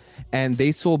ones, and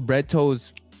they sold bread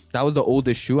toes. That was the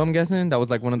oldest shoe, I'm guessing. That was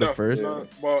like one of the first. No,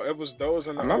 well, it was those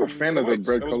and I'm not a fan of the whites.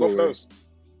 bread It was both colorway. those.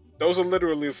 Those are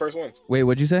literally the first ones. Wait,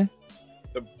 what'd you say?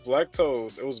 The black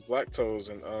toes. It was black toes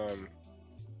and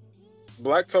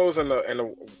black toes and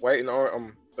the white and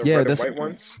the Yeah, red and that's- white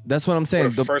ones. That's what I'm Were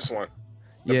saying. the first one.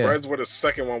 The Yeah, breads were the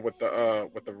second one with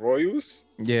the royals,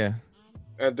 yeah.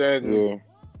 and then yeah.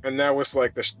 and now it's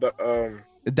like That's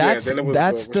then it was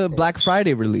that's the- the Black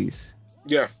Friday release.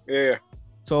 yeah.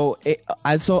 So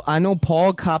I know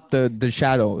Paul copped the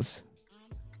shadows.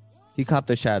 He copped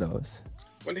the shadows.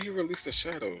 When did he release the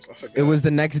shadows? I forgot. It was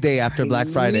the next day after Black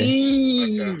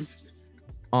Friday. Okay.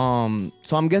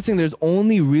 So I'm guessing there's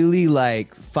only really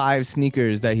like 5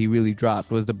 sneakers that he really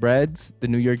dropped. Was the breads, the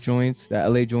New York joints, the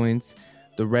LA joints,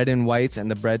 the red and whites, and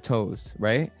the bread toes,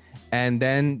 right? And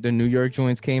then the New York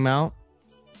joints came out,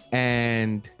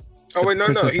 and Oh wait, no,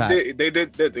 Christmas he pack. did. They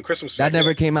did the Christmas. that pack, never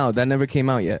yeah. came out. That never came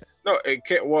out yet. No, it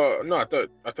can't. Well, no, I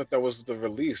thought that was the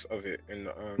release of it. In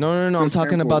the, No. It's I'm a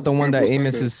talking sample- about the one that sample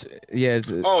Amos Sunday. is. Yeah, it's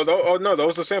a Oh no, that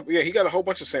was a sample. Yeah, he got a whole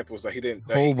bunch of samples that he didn't.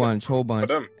 That he whole got bunch. for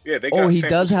them. Yeah, they. Oh, got he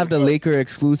samples does have from the Laker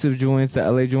exclusive joints, the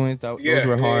LA joints. Those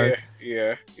were hard.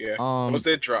 Yeah. Those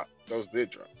did drop.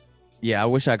 Yeah, I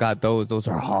wish I got those. Those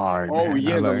are hard. Oh, man.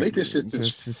 yeah, I the learned- Lakers shits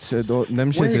is-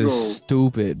 them shits Fuego. is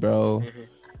stupid, bro. Mhm.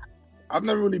 I've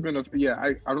never really been a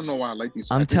I don't know why I like these.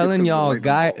 I I'm think it's telling 'cause y'all, the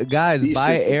lightning. guys, These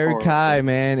buy shits is Air hard, Kai, bro.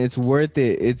 man. It's worth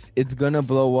it. It's gonna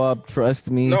blow up. Trust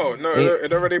me. No, It-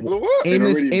 it already blew up.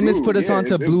 Amos already blew, put us yeah,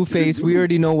 onto it Blueface. We blew.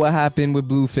 already know what happened with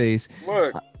Blueface.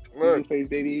 Look, look. Face,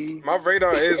 baby. My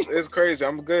radar is crazy.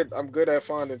 I'm good at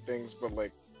finding things, but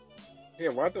like, yeah,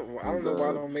 I don't know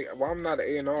why I'm not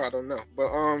an A&R. I don't know,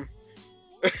 but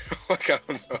like I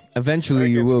don't know. Eventually, I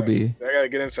you gotta will get be. into that. I gotta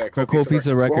get into that. For Cold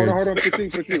Pizza Well, hold Records, on,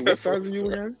 Petit. What size are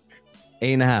you again?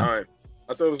 8.5. All right,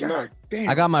 I thought it was 9. God damn.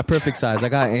 I got my perfect size. I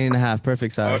got 8.5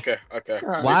 perfect size. Okay.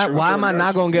 God, Why true, am I true.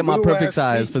 not gonna get my Little perfect ass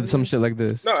size feet, for some man. shit like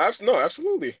this? No,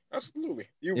 absolutely.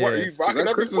 You Yes. rocking That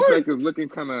every Christmas foot. pack is looking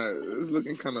kind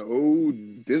of old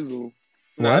dizzle.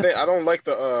 No, What? I don't like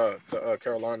the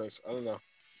Carolinas. I don't know.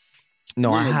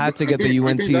 No, I No, had to I get the think- I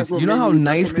think that's UNCs. what You know made how me- that's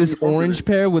nice what made this me fuck with orange it.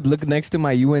 pair would look next to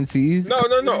my UNCs? No.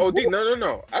 OD,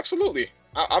 no. Absolutely.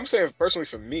 I'm saying personally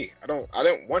for me, I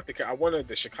didn't want I wanted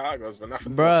the Chicago's, but not for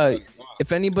the Bruh, Bulls.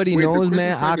 If anybody Wait, the knows, Christmas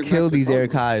man, pack I'll is not kill these Air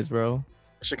Chicago. Kais, bro.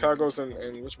 Chicago's and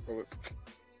whatchamacallit,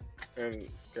 and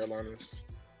Carolinas.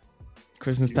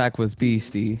 Christmas pack was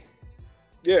beastie.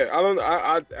 Yeah, I don't.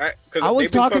 Because I was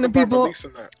talking to people-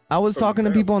 That. I was Oh, talking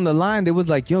to damn. people on the line. They was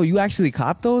like, "Yo, you actually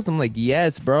cop those?" I'm like,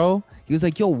 "Yes, bro." He was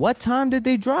like, "Yo, what time did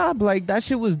they drop? Like that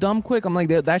shit was dumb quick." I'm like,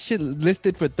 "That shit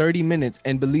listed for 30 minutes."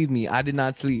 And believe me, I did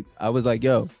not sleep. I was like,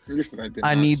 "Yo, Listen,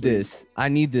 I need this. I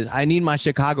need my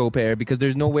Chicago pair because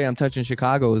there's no way I'm touching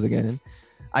Chicago's again."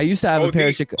 I used to have a pair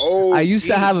of I used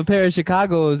to have a pair of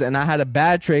Chicago's and I had a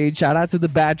bad trade. Shout out to the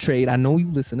bad trade. I know you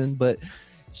listening, but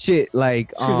shit,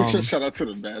 like Shout out to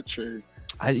the bad trade.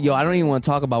 I don't even want to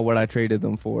talk about what I traded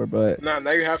them for, but Nah,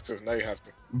 now you have to.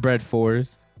 bread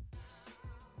fours.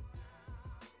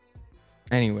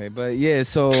 Anyway, but yeah,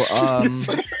 so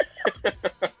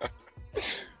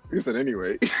You said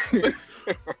anyway.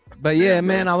 but yeah, Yeah,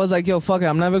 man, I was like, yo, fuck it,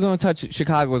 I'm never gonna touch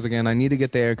Chicago's again. I need to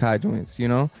get the Air Kai joints, you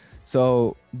know.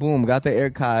 So boom, got the Air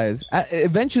Kais.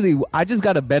 Eventually, I just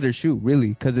got a better shoe, really,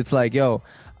 because it's like, yo,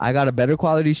 I got a better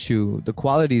quality shoe. The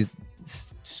quality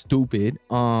is stupid,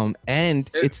 and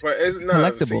it's but it's no.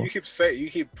 collectible. So you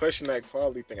keep pushing that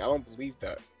quality thing. I don't believe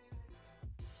that.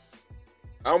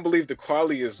 I don't believe the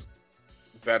quality is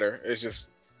better. It's just,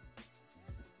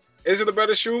 is it a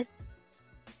better shoe?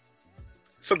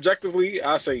 Subjectively,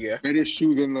 I say yeah. Better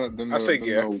shoe than I say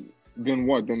yeah. Than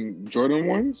what? Than Jordan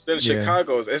ones? Then Yeah.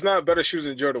 Chicago's. It's not better shoes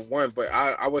than Jordan 1, but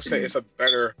I would say it's a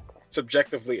better.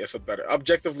 Subjectively, it's a better.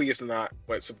 Objectively, it's not,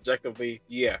 but subjectively,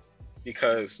 yeah,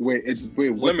 because Wait, what's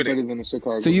Limited. better than the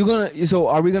Chicago? So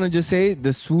are we gonna just say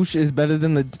the swoosh is better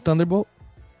than the Thunderbolt?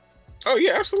 oh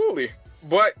yeah, absolutely.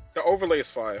 But the overlay is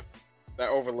fire. That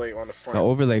overlay on the front. The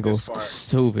overlay is goes fire.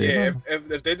 stupid. Yeah,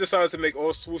 if they decide to make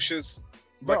all swooshes,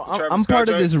 Bro, like the Travis I'm Scott part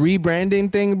of this joints,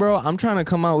 rebranding thing, bro. I'm trying to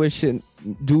come out with shit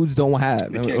dudes don't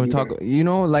have. You And can't or do talk, that. you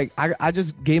know, like I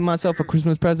just gave myself a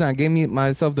Christmas present. I gave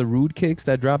myself the Rude kicks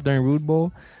that dropped during Rude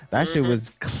Bowl. That shit Mhm.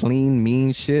 was clean,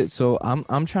 mean shit. So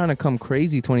I'm trying to come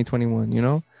crazy 2021, you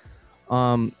know?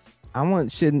 I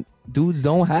want shit dudes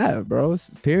don't have, bro.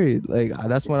 Period. Like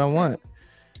that's what I want.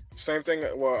 Same thing.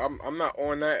 Well, I'm not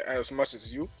on that as much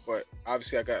as you, but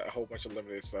obviously I got a whole bunch of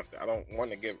limited stuff that I don't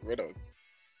want to get rid of.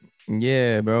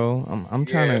 Yeah, bro. I'm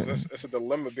trying to It's a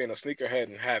dilemma being a sneakerhead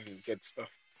and having good stuff.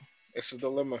 It's a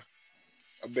dilemma,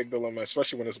 a big dilemma,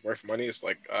 especially when it's worth money. It's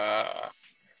like,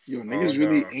 Yo, niggas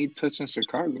really no. ain't touching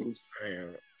Chicago's.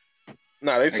 man.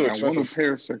 Nah, they too Like, I want a expensive.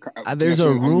 pair of Chicago. there's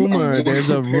a rumor. There's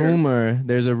a rumor.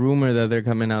 rumor that they're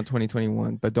coming out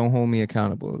 2021, but don't hold me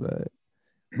accountable. That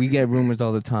we get rumors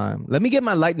all the time. Let me get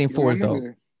my Lightning Force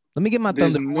though. Let me get my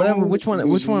There's Thunder. Whatever. no- Which one? there's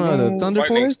Which one are the no- Thunder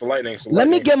Force? The Lightnings. Let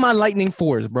me get my Lightning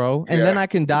Force, bro, and then Yeah. I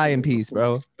can die in peace,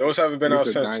 bro. Those haven't been out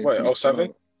since what?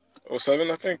 07?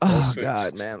 07, I think. Oh 06.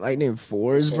 god, man, Lightning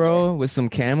Force, So bro, with some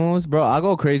camos, bro. I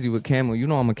go crazy with camo. You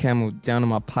know I'm a camo down in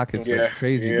my pockets Yeah, like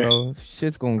crazy, yeah. bro.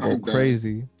 Shit's gonna go I'm done.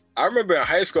 crazy. I remember in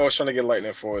high school I was trying to get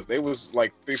Lightning Force. They was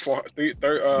like My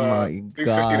 $350 to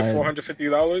God.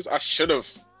 $450. I should have.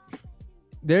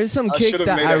 There's some I kicks should've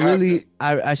that made I it really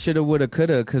I should have woulda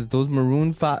coulda because those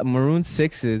maroon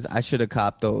sixes I should have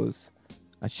copped those.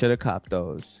 I should have copped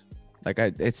those. Like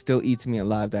it still eats me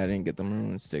alive that I didn't get the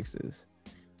maroon sixes.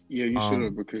 Yeah, you should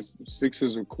have because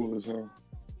sixes are cool as hell.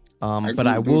 But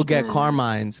I will get those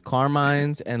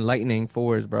Carmines and Lightning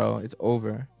fours, bro. It's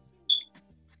over.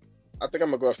 I think I'm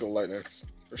gonna go after the Lightnings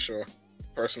for sure.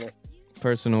 Personal.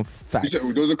 Personal You facts. said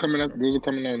those are coming out. Those are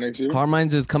coming out next year.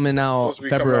 Carmines is coming out Supposed to be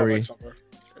coming out February. like summer.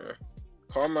 Yeah.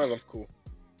 Carmines, I'm cool.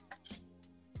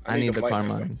 I need the Lightnings,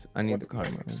 though. Carmines. I need the want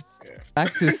Carmines. Yeah.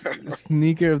 Back to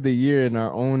sneaker of the year in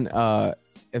our own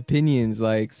opinions.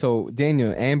 Like, so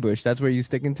Daniel, Ambush, that's where you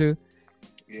sticking to?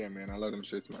 Yeah, man, I love them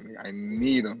shits, man. I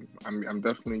need them. I'm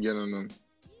definitely getting them.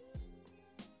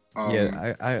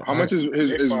 How much is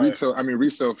retail? I mean,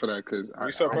 resale for that? Because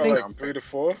I probably think like 3 to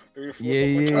 4.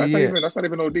 Yeah. That's not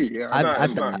even OD.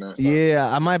 Yeah,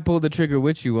 I might pull the trigger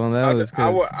with you on those. I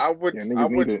would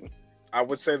need it. I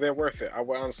would say they're worth it. I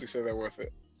would honestly say they're worth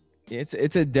it. It's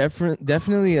a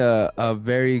definitely a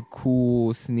very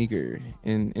cool sneaker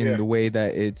in the way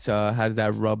that it's has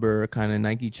that rubber kind of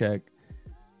Nike check.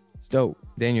 It's dope.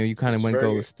 Daniel, you kind of went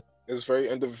ghost. It's very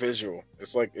individual.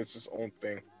 It's like it's its own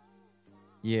thing.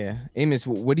 Yeah, Amos,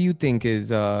 what do you think is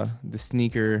the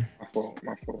sneaker? My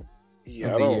fault.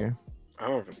 Yeah, I don't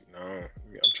really know.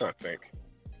 I'm trying to think.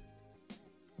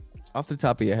 Off the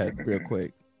top of your head, real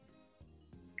quick.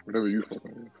 Whatever you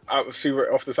fucking with. I see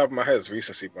off the top of my head is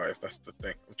recency bias. That's the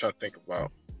thing. I'm trying to think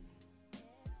about.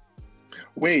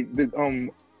 Wait, did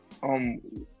when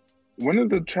did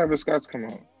the Travis Scotts come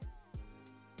out?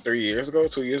 3 years ago,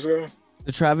 2 years ago.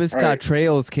 The Travis Scott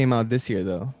Trails came out this year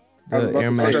though. The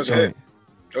Air Max joint.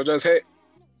 JoJo's hit.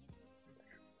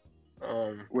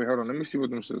 Wait, hold on. Let me see what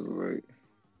them shits are like.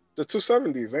 The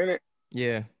 270s, ain't it?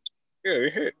 Yeah. Yeah, they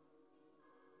hit.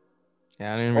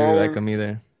 Yeah, I didn't really like them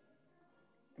either.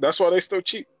 That's why they still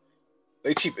cheap.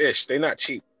 They cheap-ish. They not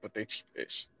cheap, but they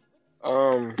cheap-ish.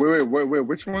 Wait.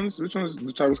 Which ones? The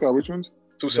Travis Scott? Which ones?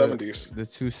 270s. The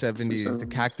 270s. The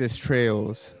Cactus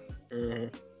Trails.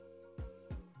 Mm-hmm.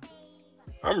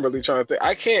 I'm really trying to think.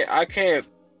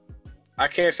 I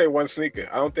can't say one sneaker.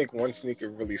 I don't think one sneaker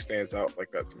really stands out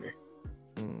like that to me.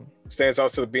 Stands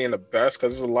out to being the best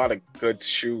because there's a lot of good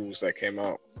shoes that came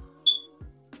out.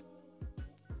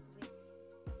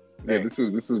 Yeah, this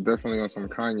was definitely on some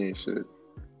Kanye shit.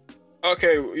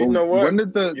 Okay, you know what? When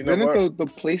did the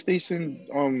PlayStation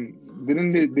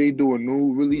didn't they do a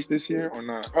new release this year or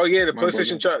not? Oh yeah, the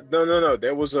PlayStation no.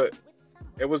 It was the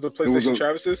PlayStation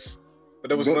Travis's,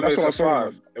 but it was limited to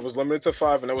 5. It was limited to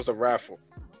 5 and it was a raffle.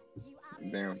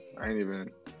 Damn, I ain't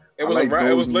even. It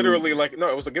was literally like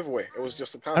it was a giveaway. It was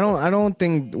just a contest. I don't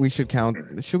think we should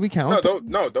count. Should we count?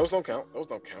 No, those don't count. Those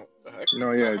don't count. The heck?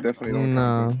 No, yeah, definitely don't.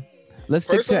 No. Let's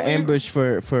stick to Ambush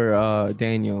for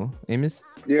Daniel. Amos?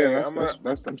 Yeah,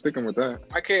 I'm sticking with that.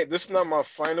 I can't. This is not my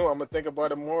final. I'm gonna think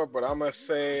about it more, but I'm gonna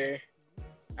say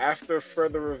after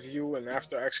further review and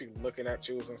after actually looking at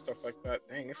shoes and stuff like that.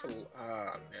 Dang, it's man.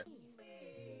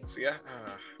 See,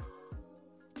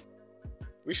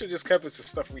 we should just kept it to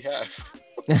stuff we have.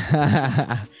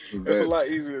 It's a lot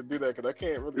easier to do that because I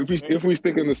can't really. If we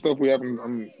stick in the stuff we have, you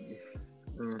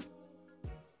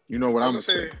know what I'm gonna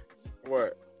say.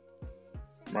 What?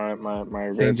 My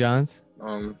St. John's.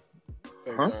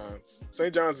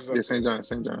 St. John's is up. Yeah, St.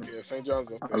 John's. Yeah, St.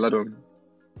 John's. I love them.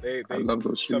 I love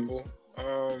those shoes. Simple.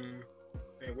 Man,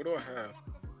 what do I have?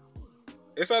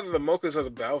 It's either the Mochas or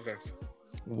the Balvins.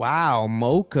 Wow,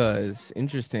 Mochas.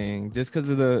 Interesting. Just because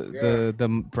of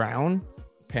the brown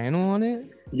panel on it?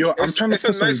 Yo, I'm trying to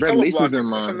put some red laces in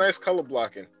mine. It's a nice color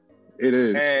blocking. It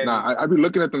is. I be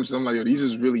looking at them, so I'm like, yo, these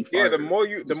is really fire. Yeah, the more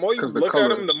you look at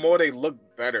them, the more they look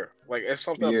better. Like, it's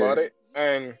something about it.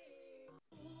 And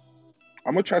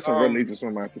I'm gonna try some red laces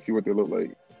one night to see what they look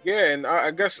like. Yeah, and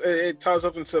I guess it ties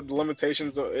up into the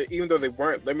limitations. Even though they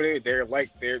weren't limited, they're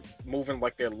moving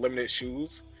like they're limited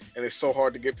shoes, and it's so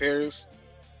hard to get pairs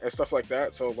and stuff like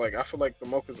that. So like, I feel like the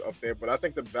Mocha's up there, but I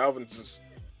think the Balvins is.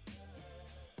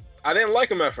 I didn't like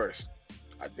them at first.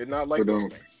 I did not like those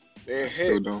things. They hit.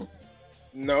 Still don't.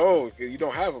 No, you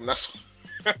don't have them. That's.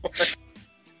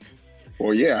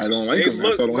 Well, yeah, I don't like them.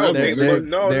 That's why I don't have them.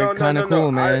 They're kind of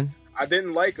cool, man. I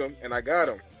didn't like them, and I got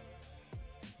them.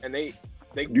 And they.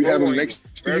 Do you have them next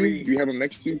to you? Do you have them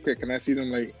next to you? Can I see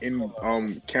them like in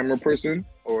camera person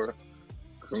or?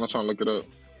 Because I'm not trying to look it up.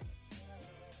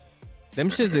 Them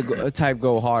shits a type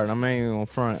go hard. I'm not even gonna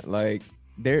front. Like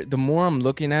the more I'm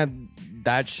looking at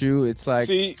that shoe, it's like.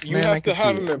 See, you have to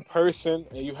have them in person,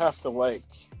 and you have to like.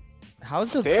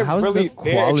 How's the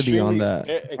quality on that?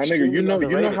 I nigga, you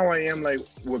know how I am like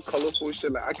with colorful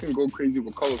shit. Like I can go crazy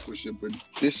with colorful shit, but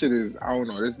this shit is I don't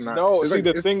know. It's not. No, see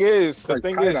the thing is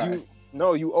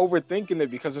you overthinking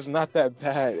it because it's not that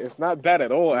bad. It's not bad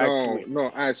at all. Actually, no.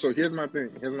 All right, so here's my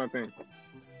thing.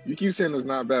 You keep saying it's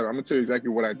not bad. I'm gonna tell you exactly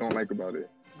what I don't like about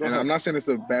it. I'm not saying it's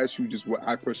a bad shoe, just what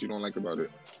I personally don't like about it.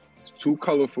 It's too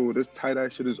colorful. This tie-dye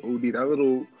shit is OD.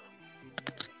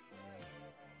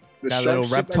 That little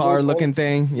reptar looking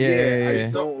thing. Yeah.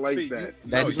 I don't like that.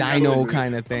 That dino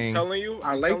kind of thing. I'm telling you.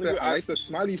 I like the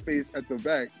smiley face at the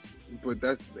back, but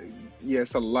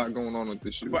it's a lot going on with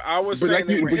this shoe. But I was saying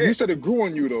you said it grew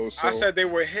on you though. So. I said they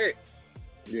were hit.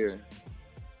 Yeah.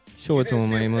 Show it to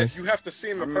him, Amos. You have to see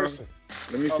him in person.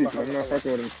 Let me see. 'Cause I'm not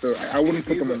fucking with him still. I wouldn't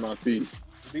put them in my feed.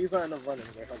 These are in the running.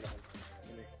 Wait, hold on.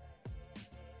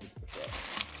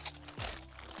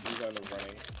 These are in the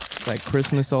running. It's like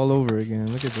Christmas all over again.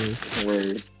 Look at this.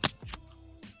 Word.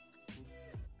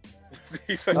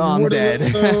 These are, Oh, I'm dead.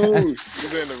 these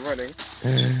are in the running.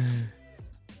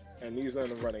 And these are in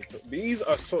the running too. These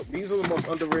are the most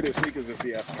underrated sneakers in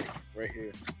CFC right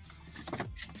here.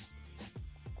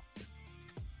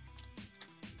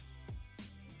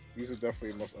 These are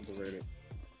definitely the most underrated.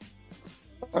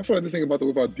 I tried to think about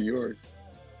Dior.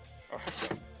 I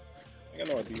got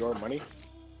no Dior money.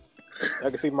 Y'all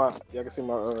can see my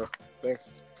thing.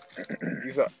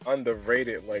 These are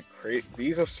underrated like crazy.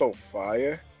 These are so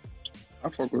fire. I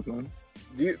fuck with them.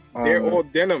 They're all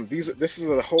denim. This is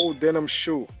a whole denim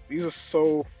shoe. These are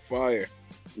so fire.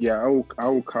 Yeah, I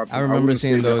will copy. I remember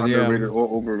seeing those. Yeah, underrated or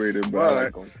overrated, but I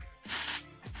like them.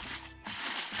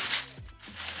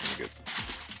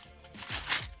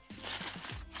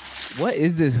 What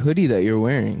is this hoodie that you're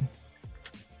wearing?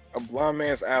 A blind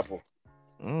man's apple.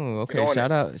 Oh, okay.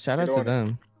 Shout out to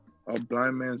them. A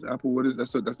blind man's apple. What is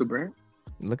that? That's the brand.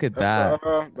 Look at that.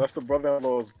 That's the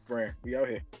brother-in-law's brand. We out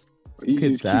here. You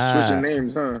just keep switching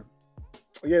names, huh?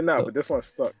 Yeah, but this one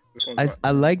sucks.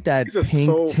 I like that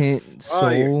pink tint.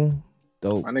 So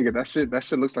dope. My nigga, that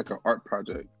shit looks like an art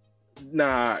project.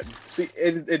 Nah, see,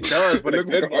 it does, but It a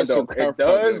good like one though. it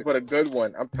does, but a good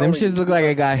one. I'm telling them shits look like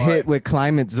I got hit with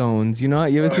climate zones. You know,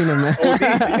 you ever seen them?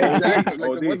 Exactly,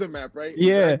 like the weather map, right?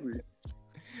 Yeah. Exactly.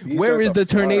 Where is the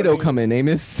tornado coming,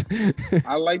 Amos?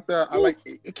 I like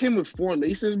it came with 4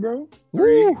 laces, bro.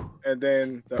 Woo. And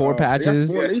then 4 patches.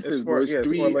 4 laces, bro. It's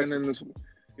 3, and then this.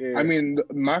 Yeah. I mean,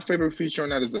 my favorite feature on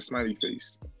that is the smiley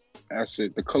face. That's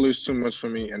it. The color's too much for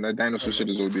me, and that dinosaur shit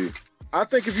is OD. I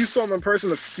think if you saw him in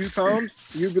person a few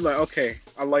times, you'd be like, okay,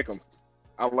 I like him.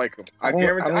 I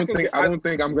guarantee. I don't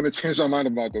think I'm gonna change my mind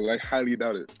about those. I highly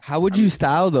doubt it. How would you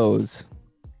style those?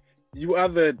 You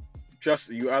either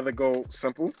go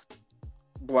simple,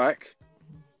 black,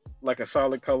 like a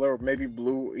solid color, or maybe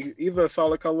blue, either a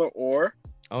solid color or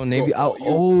navy.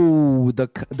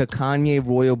 The Kanye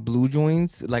royal blue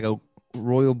joints, like a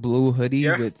royal blue hoodie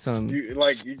with some.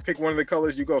 You pick one of the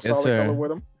colors. You go solid color with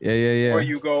them. Yeah. Or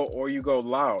you go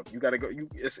loud. You gotta go.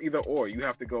 It's either or. You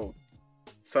have to go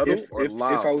subtle or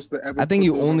loud. If I was to ever, I think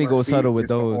you only go subtle with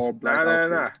those.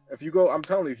 Nah. If you go, I'm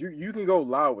telling you, you can go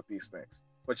loud with these things,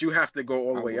 but you have to go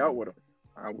all the way out with them.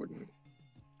 I wouldn't.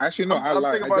 Actually, no. I'm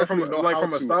thinking about it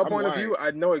from a style point of view.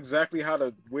 I know exactly how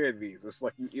to wear these. It's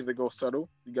like you either go subtle,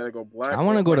 you gotta go black. I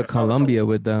want to go to Colombia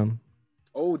with them.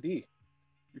 OD.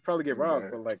 You probably get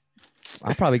robbed, but like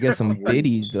I'll probably get some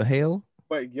biddies. The hell.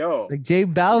 But yo, like J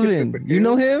Balvin, you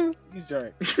know him? He's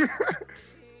giant.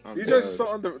 These are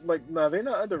so they're not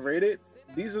underrated.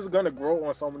 These is gonna grow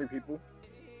on so many people.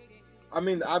 I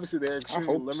mean, obviously they're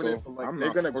extremely limited, but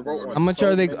they're gonna grow on. How much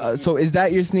are they? So is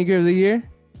that your sneaker of the year?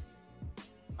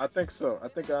 I think so. I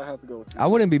think I have to go with these. I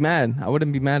wouldn't be mad. I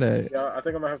wouldn't be mad at it. Yeah, I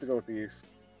think I'm gonna have to go with these.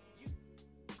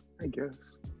 I guess.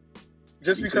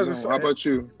 Just because it's. How about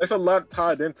you? It's a lot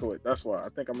tied into it. That's why I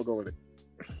think I'm gonna go with it.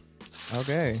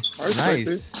 Okay.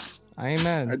 Nice. I ain't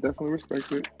mad. I definitely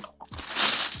respect it.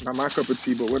 Not my cup of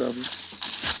tea, but whatever.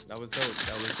 That was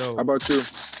dope. How about you,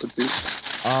 Petit?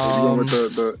 You going with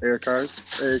the Air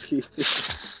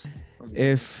Keys?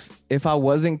 If I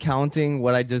wasn't counting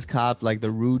what I just copped, like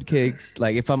the Rude Kicks,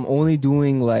 like if I'm only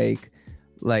doing like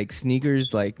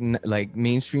sneakers, like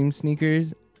mainstream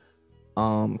sneakers,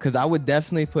 because I would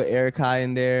definitely put Air Kai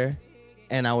in there,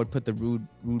 and I would put the Rude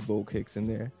Bowl Kicks in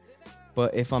there.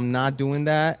 But if I'm not doing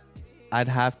that, I'd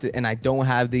have to, and I don't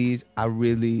have these. I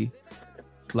really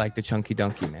like the Chunky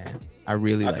Dunky, man. I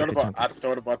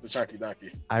thought about the Chunky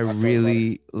Dunky. I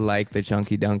really like the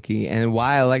Chunky Dunky, and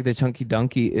why I like the Chunky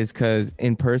Dunky is because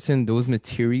in person, those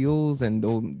materials and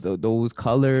those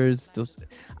colors,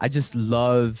 I just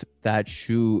love that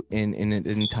shoe in its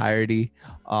entirety.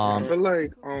 I feel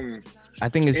like I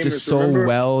think it's just so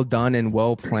well done and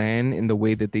well planned in the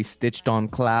way that they stitched on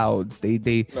clouds.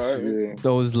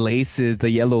 Those laces, the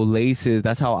yellow laces.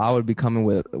 That's how I would be coming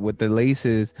with the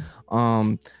laces.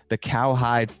 The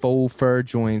cowhide faux fur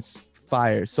joints,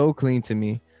 fire, so clean to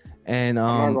me. And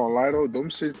I'm not gonna lie though, them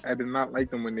shits, I did not like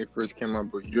them when they first came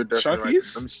out, but you're definitely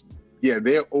Chunkies? Right. Yeah,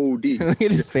 they're OD. Look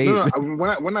at his face. No,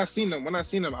 when I seen them,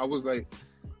 I was like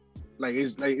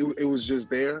it was just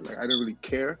there. Like I didn't really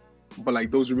care. But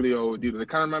like those are really OD. They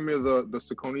kind of remind me of the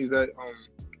Sauconys that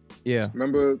yeah.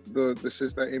 Remember the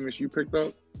shits that Amos you picked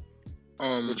up?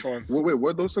 Which ones? Wait,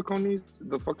 what those Sauconys?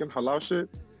 The fucking halal shit?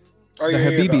 Oh, the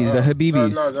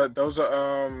Habibis. No, those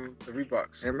are the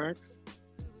Reeboks. Air Max?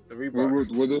 The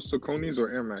Reeboks. Were those Sauconys or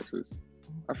Air Maxes?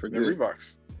 I The forget.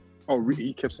 Reeboks. Oh,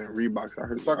 he kept saying Reeboks. I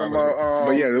heard. Talking I heard. about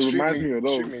But yeah, it Street reminds Meat- me of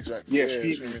those. Street Meat joints. Yeah,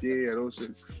 Street street Meat meat. Yeah, joints. those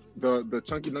shits. The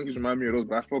Chunky Dunkies remind me of those,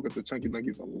 but I fuck with the Chunky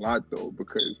Dunkies a lot though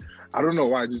because I don't know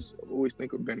why. I just always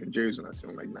think of Ben and Jerry's when I see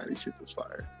them. Like, nah, these shits is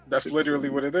fire. That's Shit is literally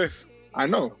so what it is. I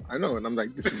know, and I'm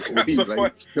like, this is That's the OD. Like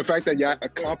point. the fact that y'all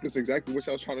accomplished exactly what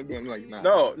y'all was trying to do. I'm like, nah.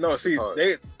 No. See, hard.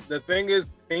 the thing is,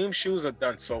 theme shoes are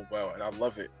done so well, and I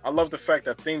love it. I love the fact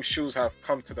that theme shoes have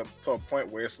come to a point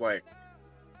where it's like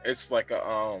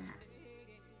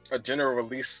a general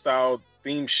release style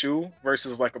theme shoe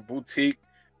versus like a boutique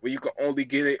where you can only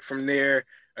get it from there,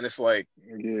 and it's like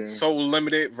Yeah. so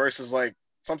limited versus like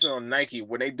something on Nike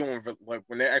when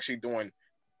they're actually doing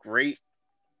great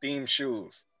theme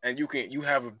shoes, and you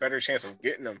have a better chance of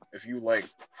getting them if you like,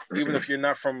 even if you're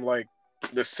not from like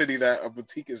the city that a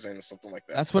boutique is in or something like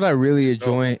that. That's what I really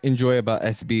enjoy about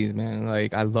SBs, man.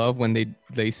 Like I love when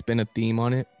they spin a theme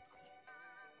on it.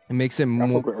 It makes it I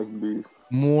fuck with SBs.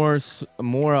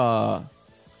 more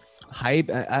hype.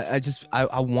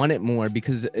 I want it more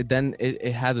because then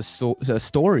it has a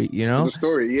story, you know. It's a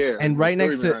story, yeah. And There's right a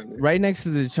next story to behind it.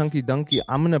 the Chunky Dunky,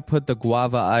 I'm gonna put the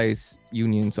Guava Ice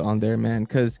Unions on there, man,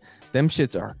 because them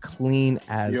shits are clean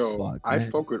as Yo, fuck. I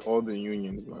Man. fuck with all the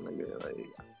unions, man. Like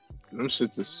them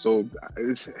shits is so bad.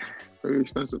 It's very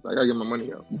expensive. I gotta get my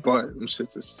money out, but them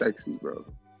shits is sexy, bro.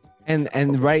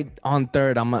 And right on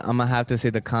third, I'm gonna have to say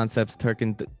the Concepts Turk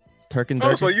and Oh, Durkin.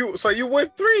 so you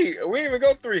went 3. We didn't even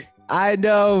go 3. I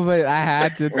know, but I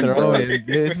had to throw it.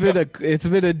 It's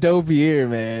been a dope year,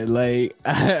 man. Like,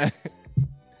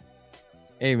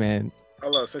 hey, man.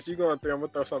 Hold on, since you going 3, I'm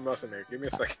gonna throw something else in there. Give me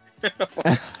a second.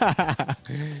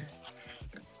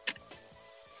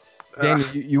 Daniel,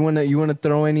 you wanna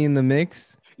throw any in the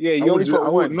mix? Yeah, I you would, only just, put I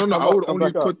would, one. no, Come I up- would come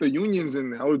only back up. put the unions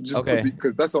in there. I would just Okay. put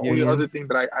because that's the only Unions. other thing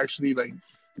that I actually like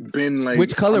been like.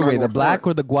 Which I'm not colorway, the gonna black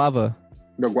front. or the guava?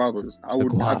 The guavas? I would.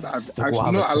 guavas. I've The actually,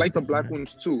 guavas no, I like the something, black man.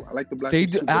 ones too. I like the black. They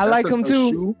ones do- too, but I that's like a 'em too.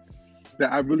 shoe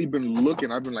that I've really been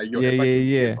looking. I've been like, yo, Yeah, if I yeah, can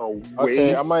yeah. get a way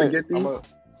Okay, I to might. get these.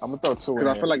 I'm gonna throw 2 in Because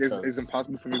I there feel like it's because-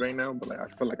 impossible for me right now, but like I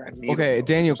feel like I need. Okay, them, bro.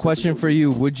 Daniel, Something question to for do.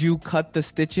 you. Would you cut the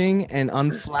stitching and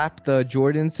unflap the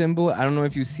Jordan symbol? I don't know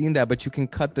if you've seen that, but you can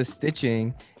cut the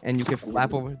stitching and you can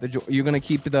flap over the you're gonna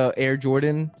keep the Air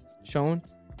Jordan shown?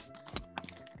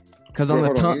 Because on Wait, the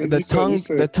hold on. tongue, You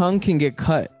said- the tongue can get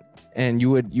cut and you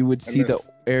would see then- the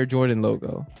Air Jordan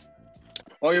logo.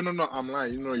 Oh yeah, no, I'm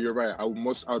lying. You know, you're right. I would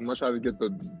much rather get the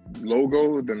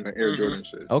logo than the Air Mhm. Jordan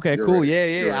shit. Okay, You're cool. right. Yeah,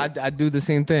 You're yeah. right. I do the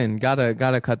same thing.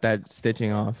 Gotta cut that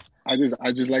stitching off. I just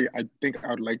like. I think I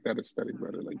would like that aesthetic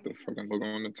better, like the fucking logo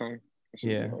on the tongue. That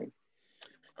shit is Yeah. hard.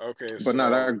 Okay, But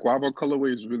nah, that guava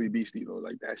colorway is really beastie though.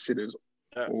 Like that shit is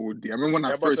Yeah. OD. I remember when Yeah,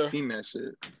 I about first the- seen that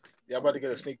shit. yeah, I'm about to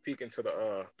get a sneak peek into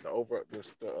the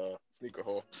sneaker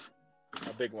hole,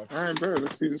 a big one. All right, bro.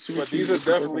 Let's see. But what these you- are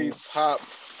definitely top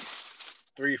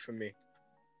 3 for me.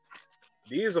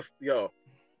 These are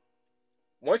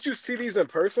once you see these in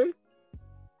person,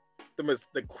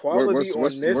 the quality on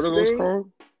this what are those thing,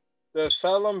 called? the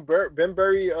Salem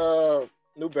Benberry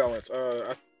New Balance,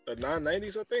 the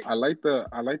 990s, I think. I like the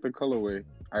colorway.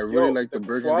 I really like the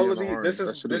burgundy and the quality. orange. This That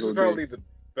is shit this is OD. probably the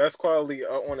best quality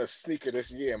on a sneaker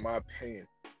this year, in my opinion.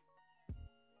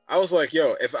 I was like,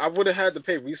 yo, if I would have had to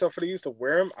pay resale for these to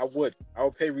wear them, I would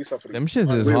pay resale for these. Them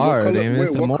shits is Wait, what hard, color- man.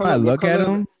 wait, The what more color- I what look at color-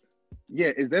 them,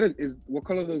 Yeah, is what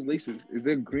color are those laces? Is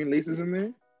there green laces in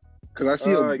there? Because I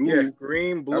see a blue. Yeah,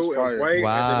 green, blue, That's fire. and white.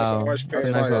 wow, And then there's a orange that's a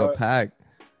pair. nice fire. little pack.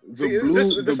 The See, blue, this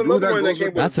the another blue that one that goes came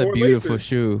with with That's a four beautiful laces.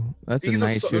 shoe. That's a These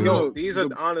nice are shoe. yo, these are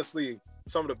the- honestly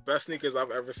some of the best sneakers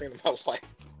I've ever seen in my life.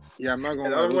 Yeah, I'm not And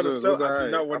gonna I lie. don't want to Those sell. are I do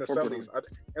alright. not want I to fuck sell with these. them.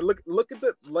 And look at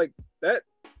that.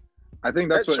 I think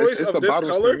that's that what choice it's of the this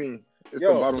bottoms color- for me. It's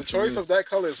Yo, the bottoms the choice for me. of that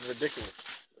color is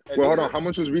ridiculous. And Well, hold these on. are How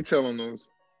much was retail on those?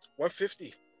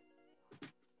 150.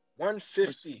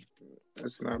 150.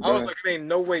 That's not I was bad. like, there ain't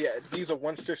no way these are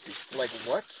 150. Like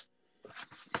what?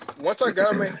 Once I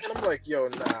got them in hand, I'm like, yo,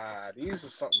 nah, these are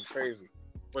something crazy.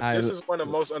 But I- this is one of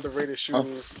the most underrated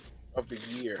shoes of the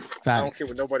year. I don't Facts. care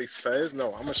what nobody says. No,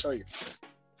 I'm gonna show you.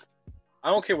 I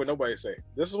don't care what nobody say.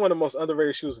 This is one of the most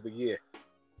underrated shoes of the year.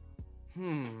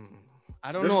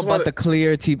 I don't This know is about what the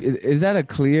clear T. Is that a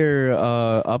clear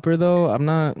upper though? I'm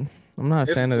not a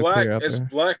It's fan of the black. clear It's upper.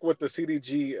 black with the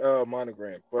CDG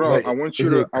monogram. But Bro, Wait, I want you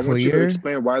is to it I want you to clear?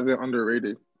 explain why they're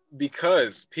underrated.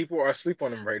 because people are asleep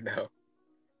on them right now,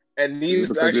 and Is it these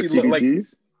because actually they're look like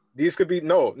CDGs? these could be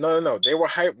no. They were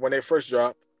hyped when they first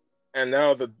dropped, and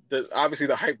now the obviously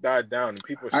the hype died down and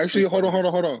people are Actually, sleep hold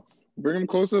these. on. Bring them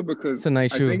closer because It's a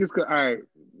nice I shoe. think it's good. All right,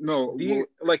 no, These, well,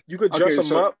 like you could dress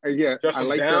them up. yeah, dress I them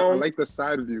like down. I like the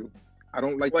side view. I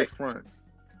don't like Like- the front.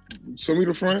 Show me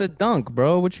the It's front. a dunk,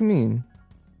 bro. What you mean?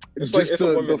 It's Just like- it's a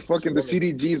the women's- fucking the it's a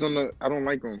women's. CDGs on the. I don't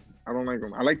like them.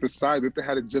 I like the side. If they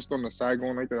had it just on the side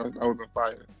going like that, I would have been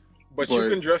fire. But you But-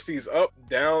 can dress these up,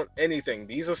 down, anything.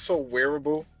 These are so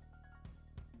wearable.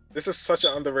 This is such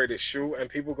an underrated shoe, and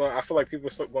I feel like people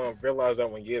are going to realize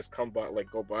that when years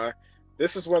go by.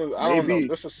 This is one of I don't know. Maybe.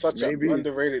 This is such an Maybe.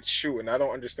 underrated shoe, and I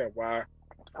don't understand why.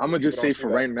 I'm gonna just People say don't see for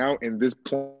that. right now, in this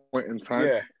point in time,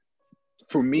 Yeah,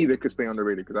 for me, they could stay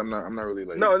underrated because I'm not really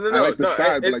like. no. I like the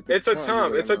side, but like the it took front,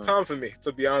 time. like, It took nah. time for me,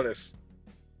 to be honest.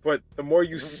 But the more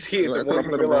you see it, the Like, more I'm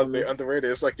you gonna realize roll. they're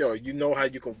underrated. It's like, yo, you know how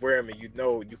you can wear them, and you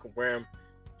know you can wear them.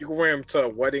 You can wear them to a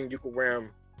wedding. You can wear them.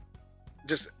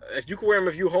 Just if you can wear them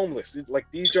if you homeless. Like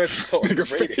these joints are so Nigga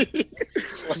underrated.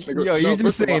 face. Nigga, Yo, you no, just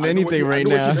first of all, saying I know what anything you- I right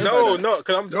know what you now. meant by No, that. no,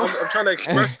 because I'm trying to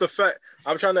express the fact.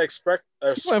 I'm trying to express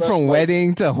Went from like,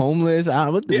 wedding to homeless.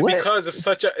 What? yeah, what? because it's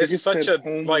such Nigga a said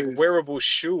like homeless. wearable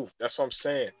shoe. That's what I'm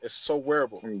saying. It's so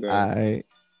wearable. I'm done.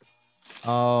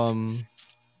 Alright.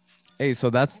 Hey,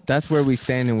 so that's where we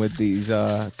standing with these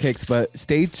kicks. But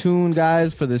stay tuned,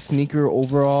 guys, for the sneaker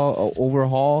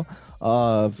overhaul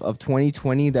of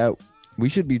 2020 that we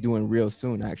should be doing real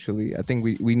soon. Actually, I think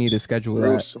we need to schedule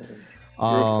Real that. soon.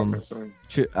 Real fucking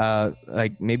soon.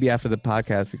 Like maybe after the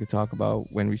podcast we could talk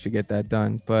about when we should get that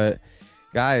done. But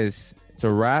guys, it's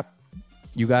a wrap.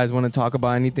 You guys want to talk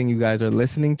about anything you guys are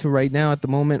listening to right now at the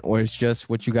moment, or it's just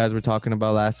what you guys were talking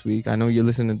about last week? I know you're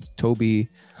listening to Toby.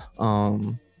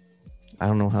 I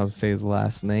don't know how to say his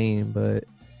last name, but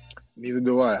Neither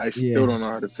do I. I still Yeah. don't know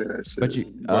how to say that shit. But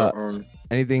you-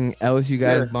 anything else you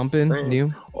guys Yeah, bumping same.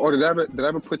 new? Oh, did I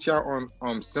ever put y'all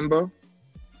on Simba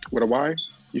with a Y?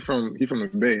 He from the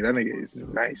Bay. That nigga is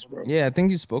nice, bro. Yeah, I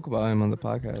think you spoke about him on the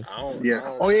podcast. I don't. Yeah.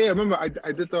 Oh yeah. Remember, I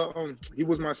did the he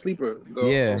was my sleeper. The,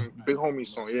 Yeah. Big Homie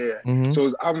song. Yeah. Mhm. So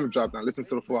his album dropped. Now listen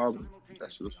to the full album.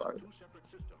 That shit was fire.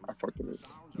 I fucked with it.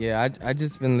 Yeah, I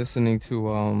just been listening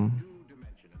to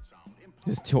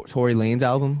this Tory Lanez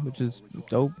album, which is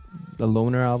dope. The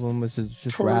Loner album, which is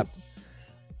just Tory- rap.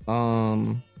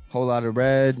 Whole Lot of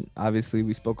Red. Obviously,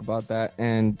 we spoke about that,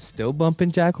 and still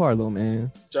bumping Jack Harlow, man.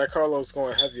 Jack Harlow's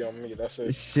going heavy on me. That's it.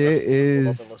 This shit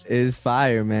That's- is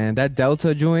fire, man. That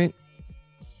Delta joint.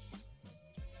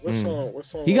 What Mm. song? What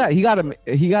song? He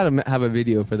gotta have a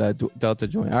video for that Delta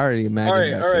joint. I already All imagined right,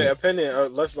 that all right. shit.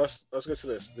 Opinion. Let's get to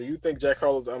this. Do you think Jack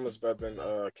Harlow's album is better than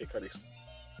Kid Cudi's?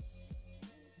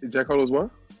 Jack Harlow's what?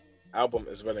 Album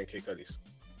is better than Kid Cudi's.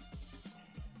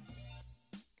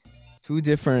 Two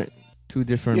different.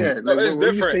 Yeah. No, like, it's when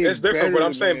you different. say It's different. But better,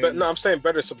 I'm saying, man, I'm saying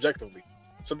better subjectively.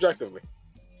 Subjectively.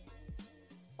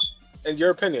 In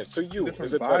your opinion, to you, different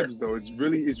is it better? vibes though. It's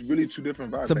really two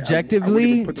different vibes. Subjectively, I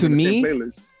wouldn't even put them to in the me, same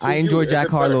playlist. I you, enjoy is Jack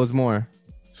it better? Harlow's more.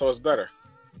 So it's better.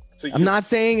 To I'm you. not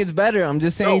saying it's better. I'm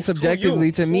just saying No,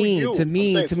 subjectively to me, you. to I'm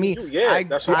me, saying to me. you. Yeah,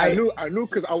 that's See, what I knew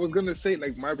because I was gonna say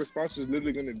like my response was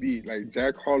literally gonna be like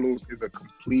Jack Harlow's is a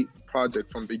complete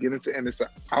project from beginning to end. It's an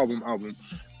album.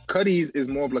 Cudi's is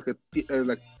more of like a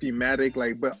like thematic,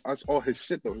 like, but us all his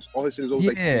shit though. All his shit is always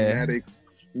like Yeah. thematic,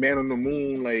 Man on the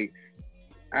Moon, like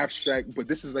abstract. But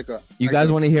this is like a. You like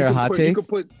guys want to hear a you could hot put- take? You could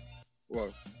put. Well,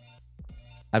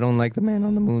 I don't like the Man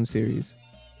on the Moon series.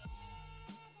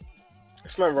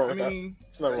 It's not wrong I with that. mean,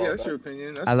 It's not wrong yeah, with that's that. your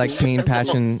opinion. That's I like cool. Pain, That's cool.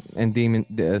 Passion, and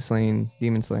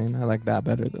Demon Slaying. I like that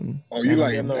better than. Oh, you Man on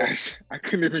like the Yeah, no. that? I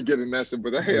couldn't even get in that shit,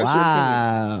 but hey, Moon. that's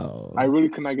Wow. your opinion. I really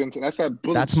could not get into that's that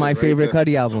bullet. That's shit my right favorite there.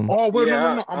 Cudi album. Oh wait,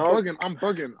 Yeah, no! I don't- I'm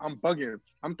bugging.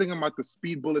 I'm thinking about the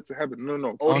Speed Bullet to Heaven.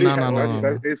 No. Oh, no, no,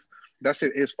 no. That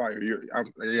shit is fire. I'm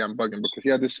bugging because he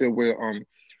had this shit with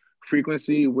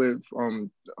Frequency with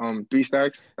 3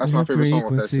 Stacks. That's my favorite song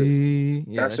off that shit. Frequency.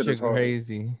 Yeah, That that shit shit is hard.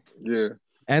 crazy. Yeah,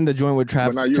 And the joint with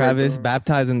But now you're right, Travis, bro.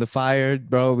 Baptized in the Fire,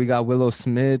 bro. We got Willow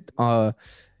Smith. yeah.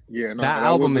 No, That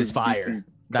album was is a fire. decent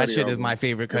That Cudi shit is album. my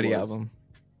favorite It Cudi was. album.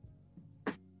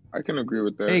 I can agree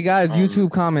with that. Hey guys, Um,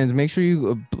 YouTube comments. Make sure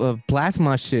you blast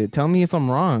my shit. Tell me if I'm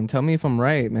wrong. Tell me if I'm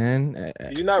right, man.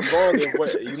 You're not wrong.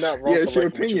 You're not wrong. Yeah, for it's your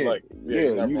liking what you opinion. like. Yeah,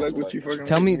 you're not you wrong like for what you liking fucking.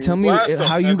 Tell me Blast them,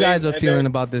 how you and guys then- are and feeling then-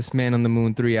 about this Man on the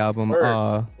Moon 3 album.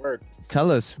 Word. Word. Tell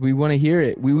us. We want to hear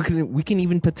it. We can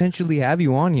even potentially have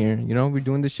you on here. You know, we're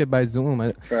doing this shit by Zoom.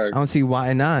 I don't see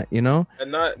why not. You know.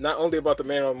 And not only about the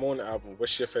Man on the Moon album.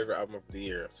 What's your favorite album of the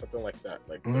year? Something like that.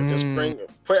 Like just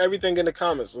put everything in the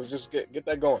comments. Let's just get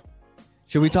that going.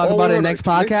 Should we talk Oh, about wait, it no, next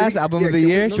can we- podcast? Album of the can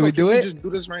year. Should we can do it? Just do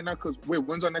this right now. Cause wait,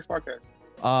 when's our next podcast?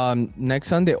 Next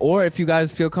Sunday, or if you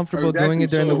guys feel comfortable doing it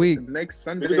during the week. Next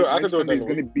Sunday, We can do it- I can next do it Sunday is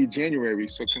during the going to be January.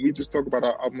 So can we just talk about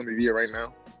our album of the year right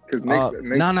now? Because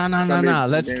No.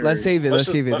 Let's save it. Let's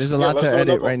save it. There's a lot to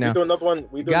edit right now. We do another one.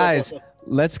 Guys,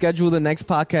 let's schedule the next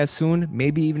podcast soon.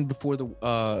 Maybe even before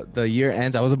the year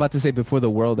ends. I was about to say before the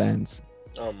world ends.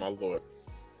 Oh my lord,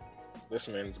 this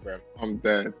man's grim. I'm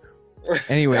dead.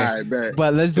 Anyway, All right, bet.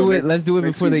 but let's So do it. next- Let's do it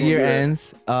next before the week we'll year do that.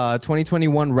 ends.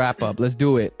 2021 wrap up. Let's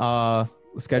do it. We'll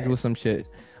schedule some shit.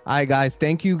 All right, guys.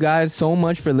 Thank you guys so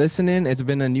much for listening. It's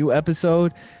been a new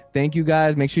episode. Thank you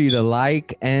guys. Make sure you to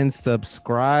like and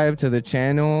subscribe to the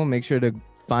channel. Make sure to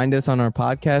find us on our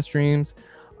podcast streams.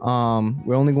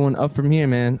 We're only going up from here,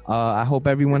 man. I hope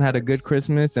everyone had a good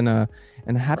Christmas and a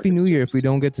happy New Year if we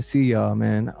don't get to see y'all,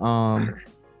 man.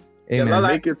 Yeah, Amen.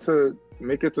 like-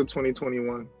 Make it to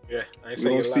 2021. Yeah, I ain't We're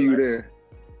gonna saying see you there.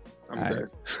 I'm All right. dead.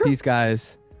 Peace,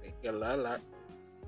 guys. Yeah, la la.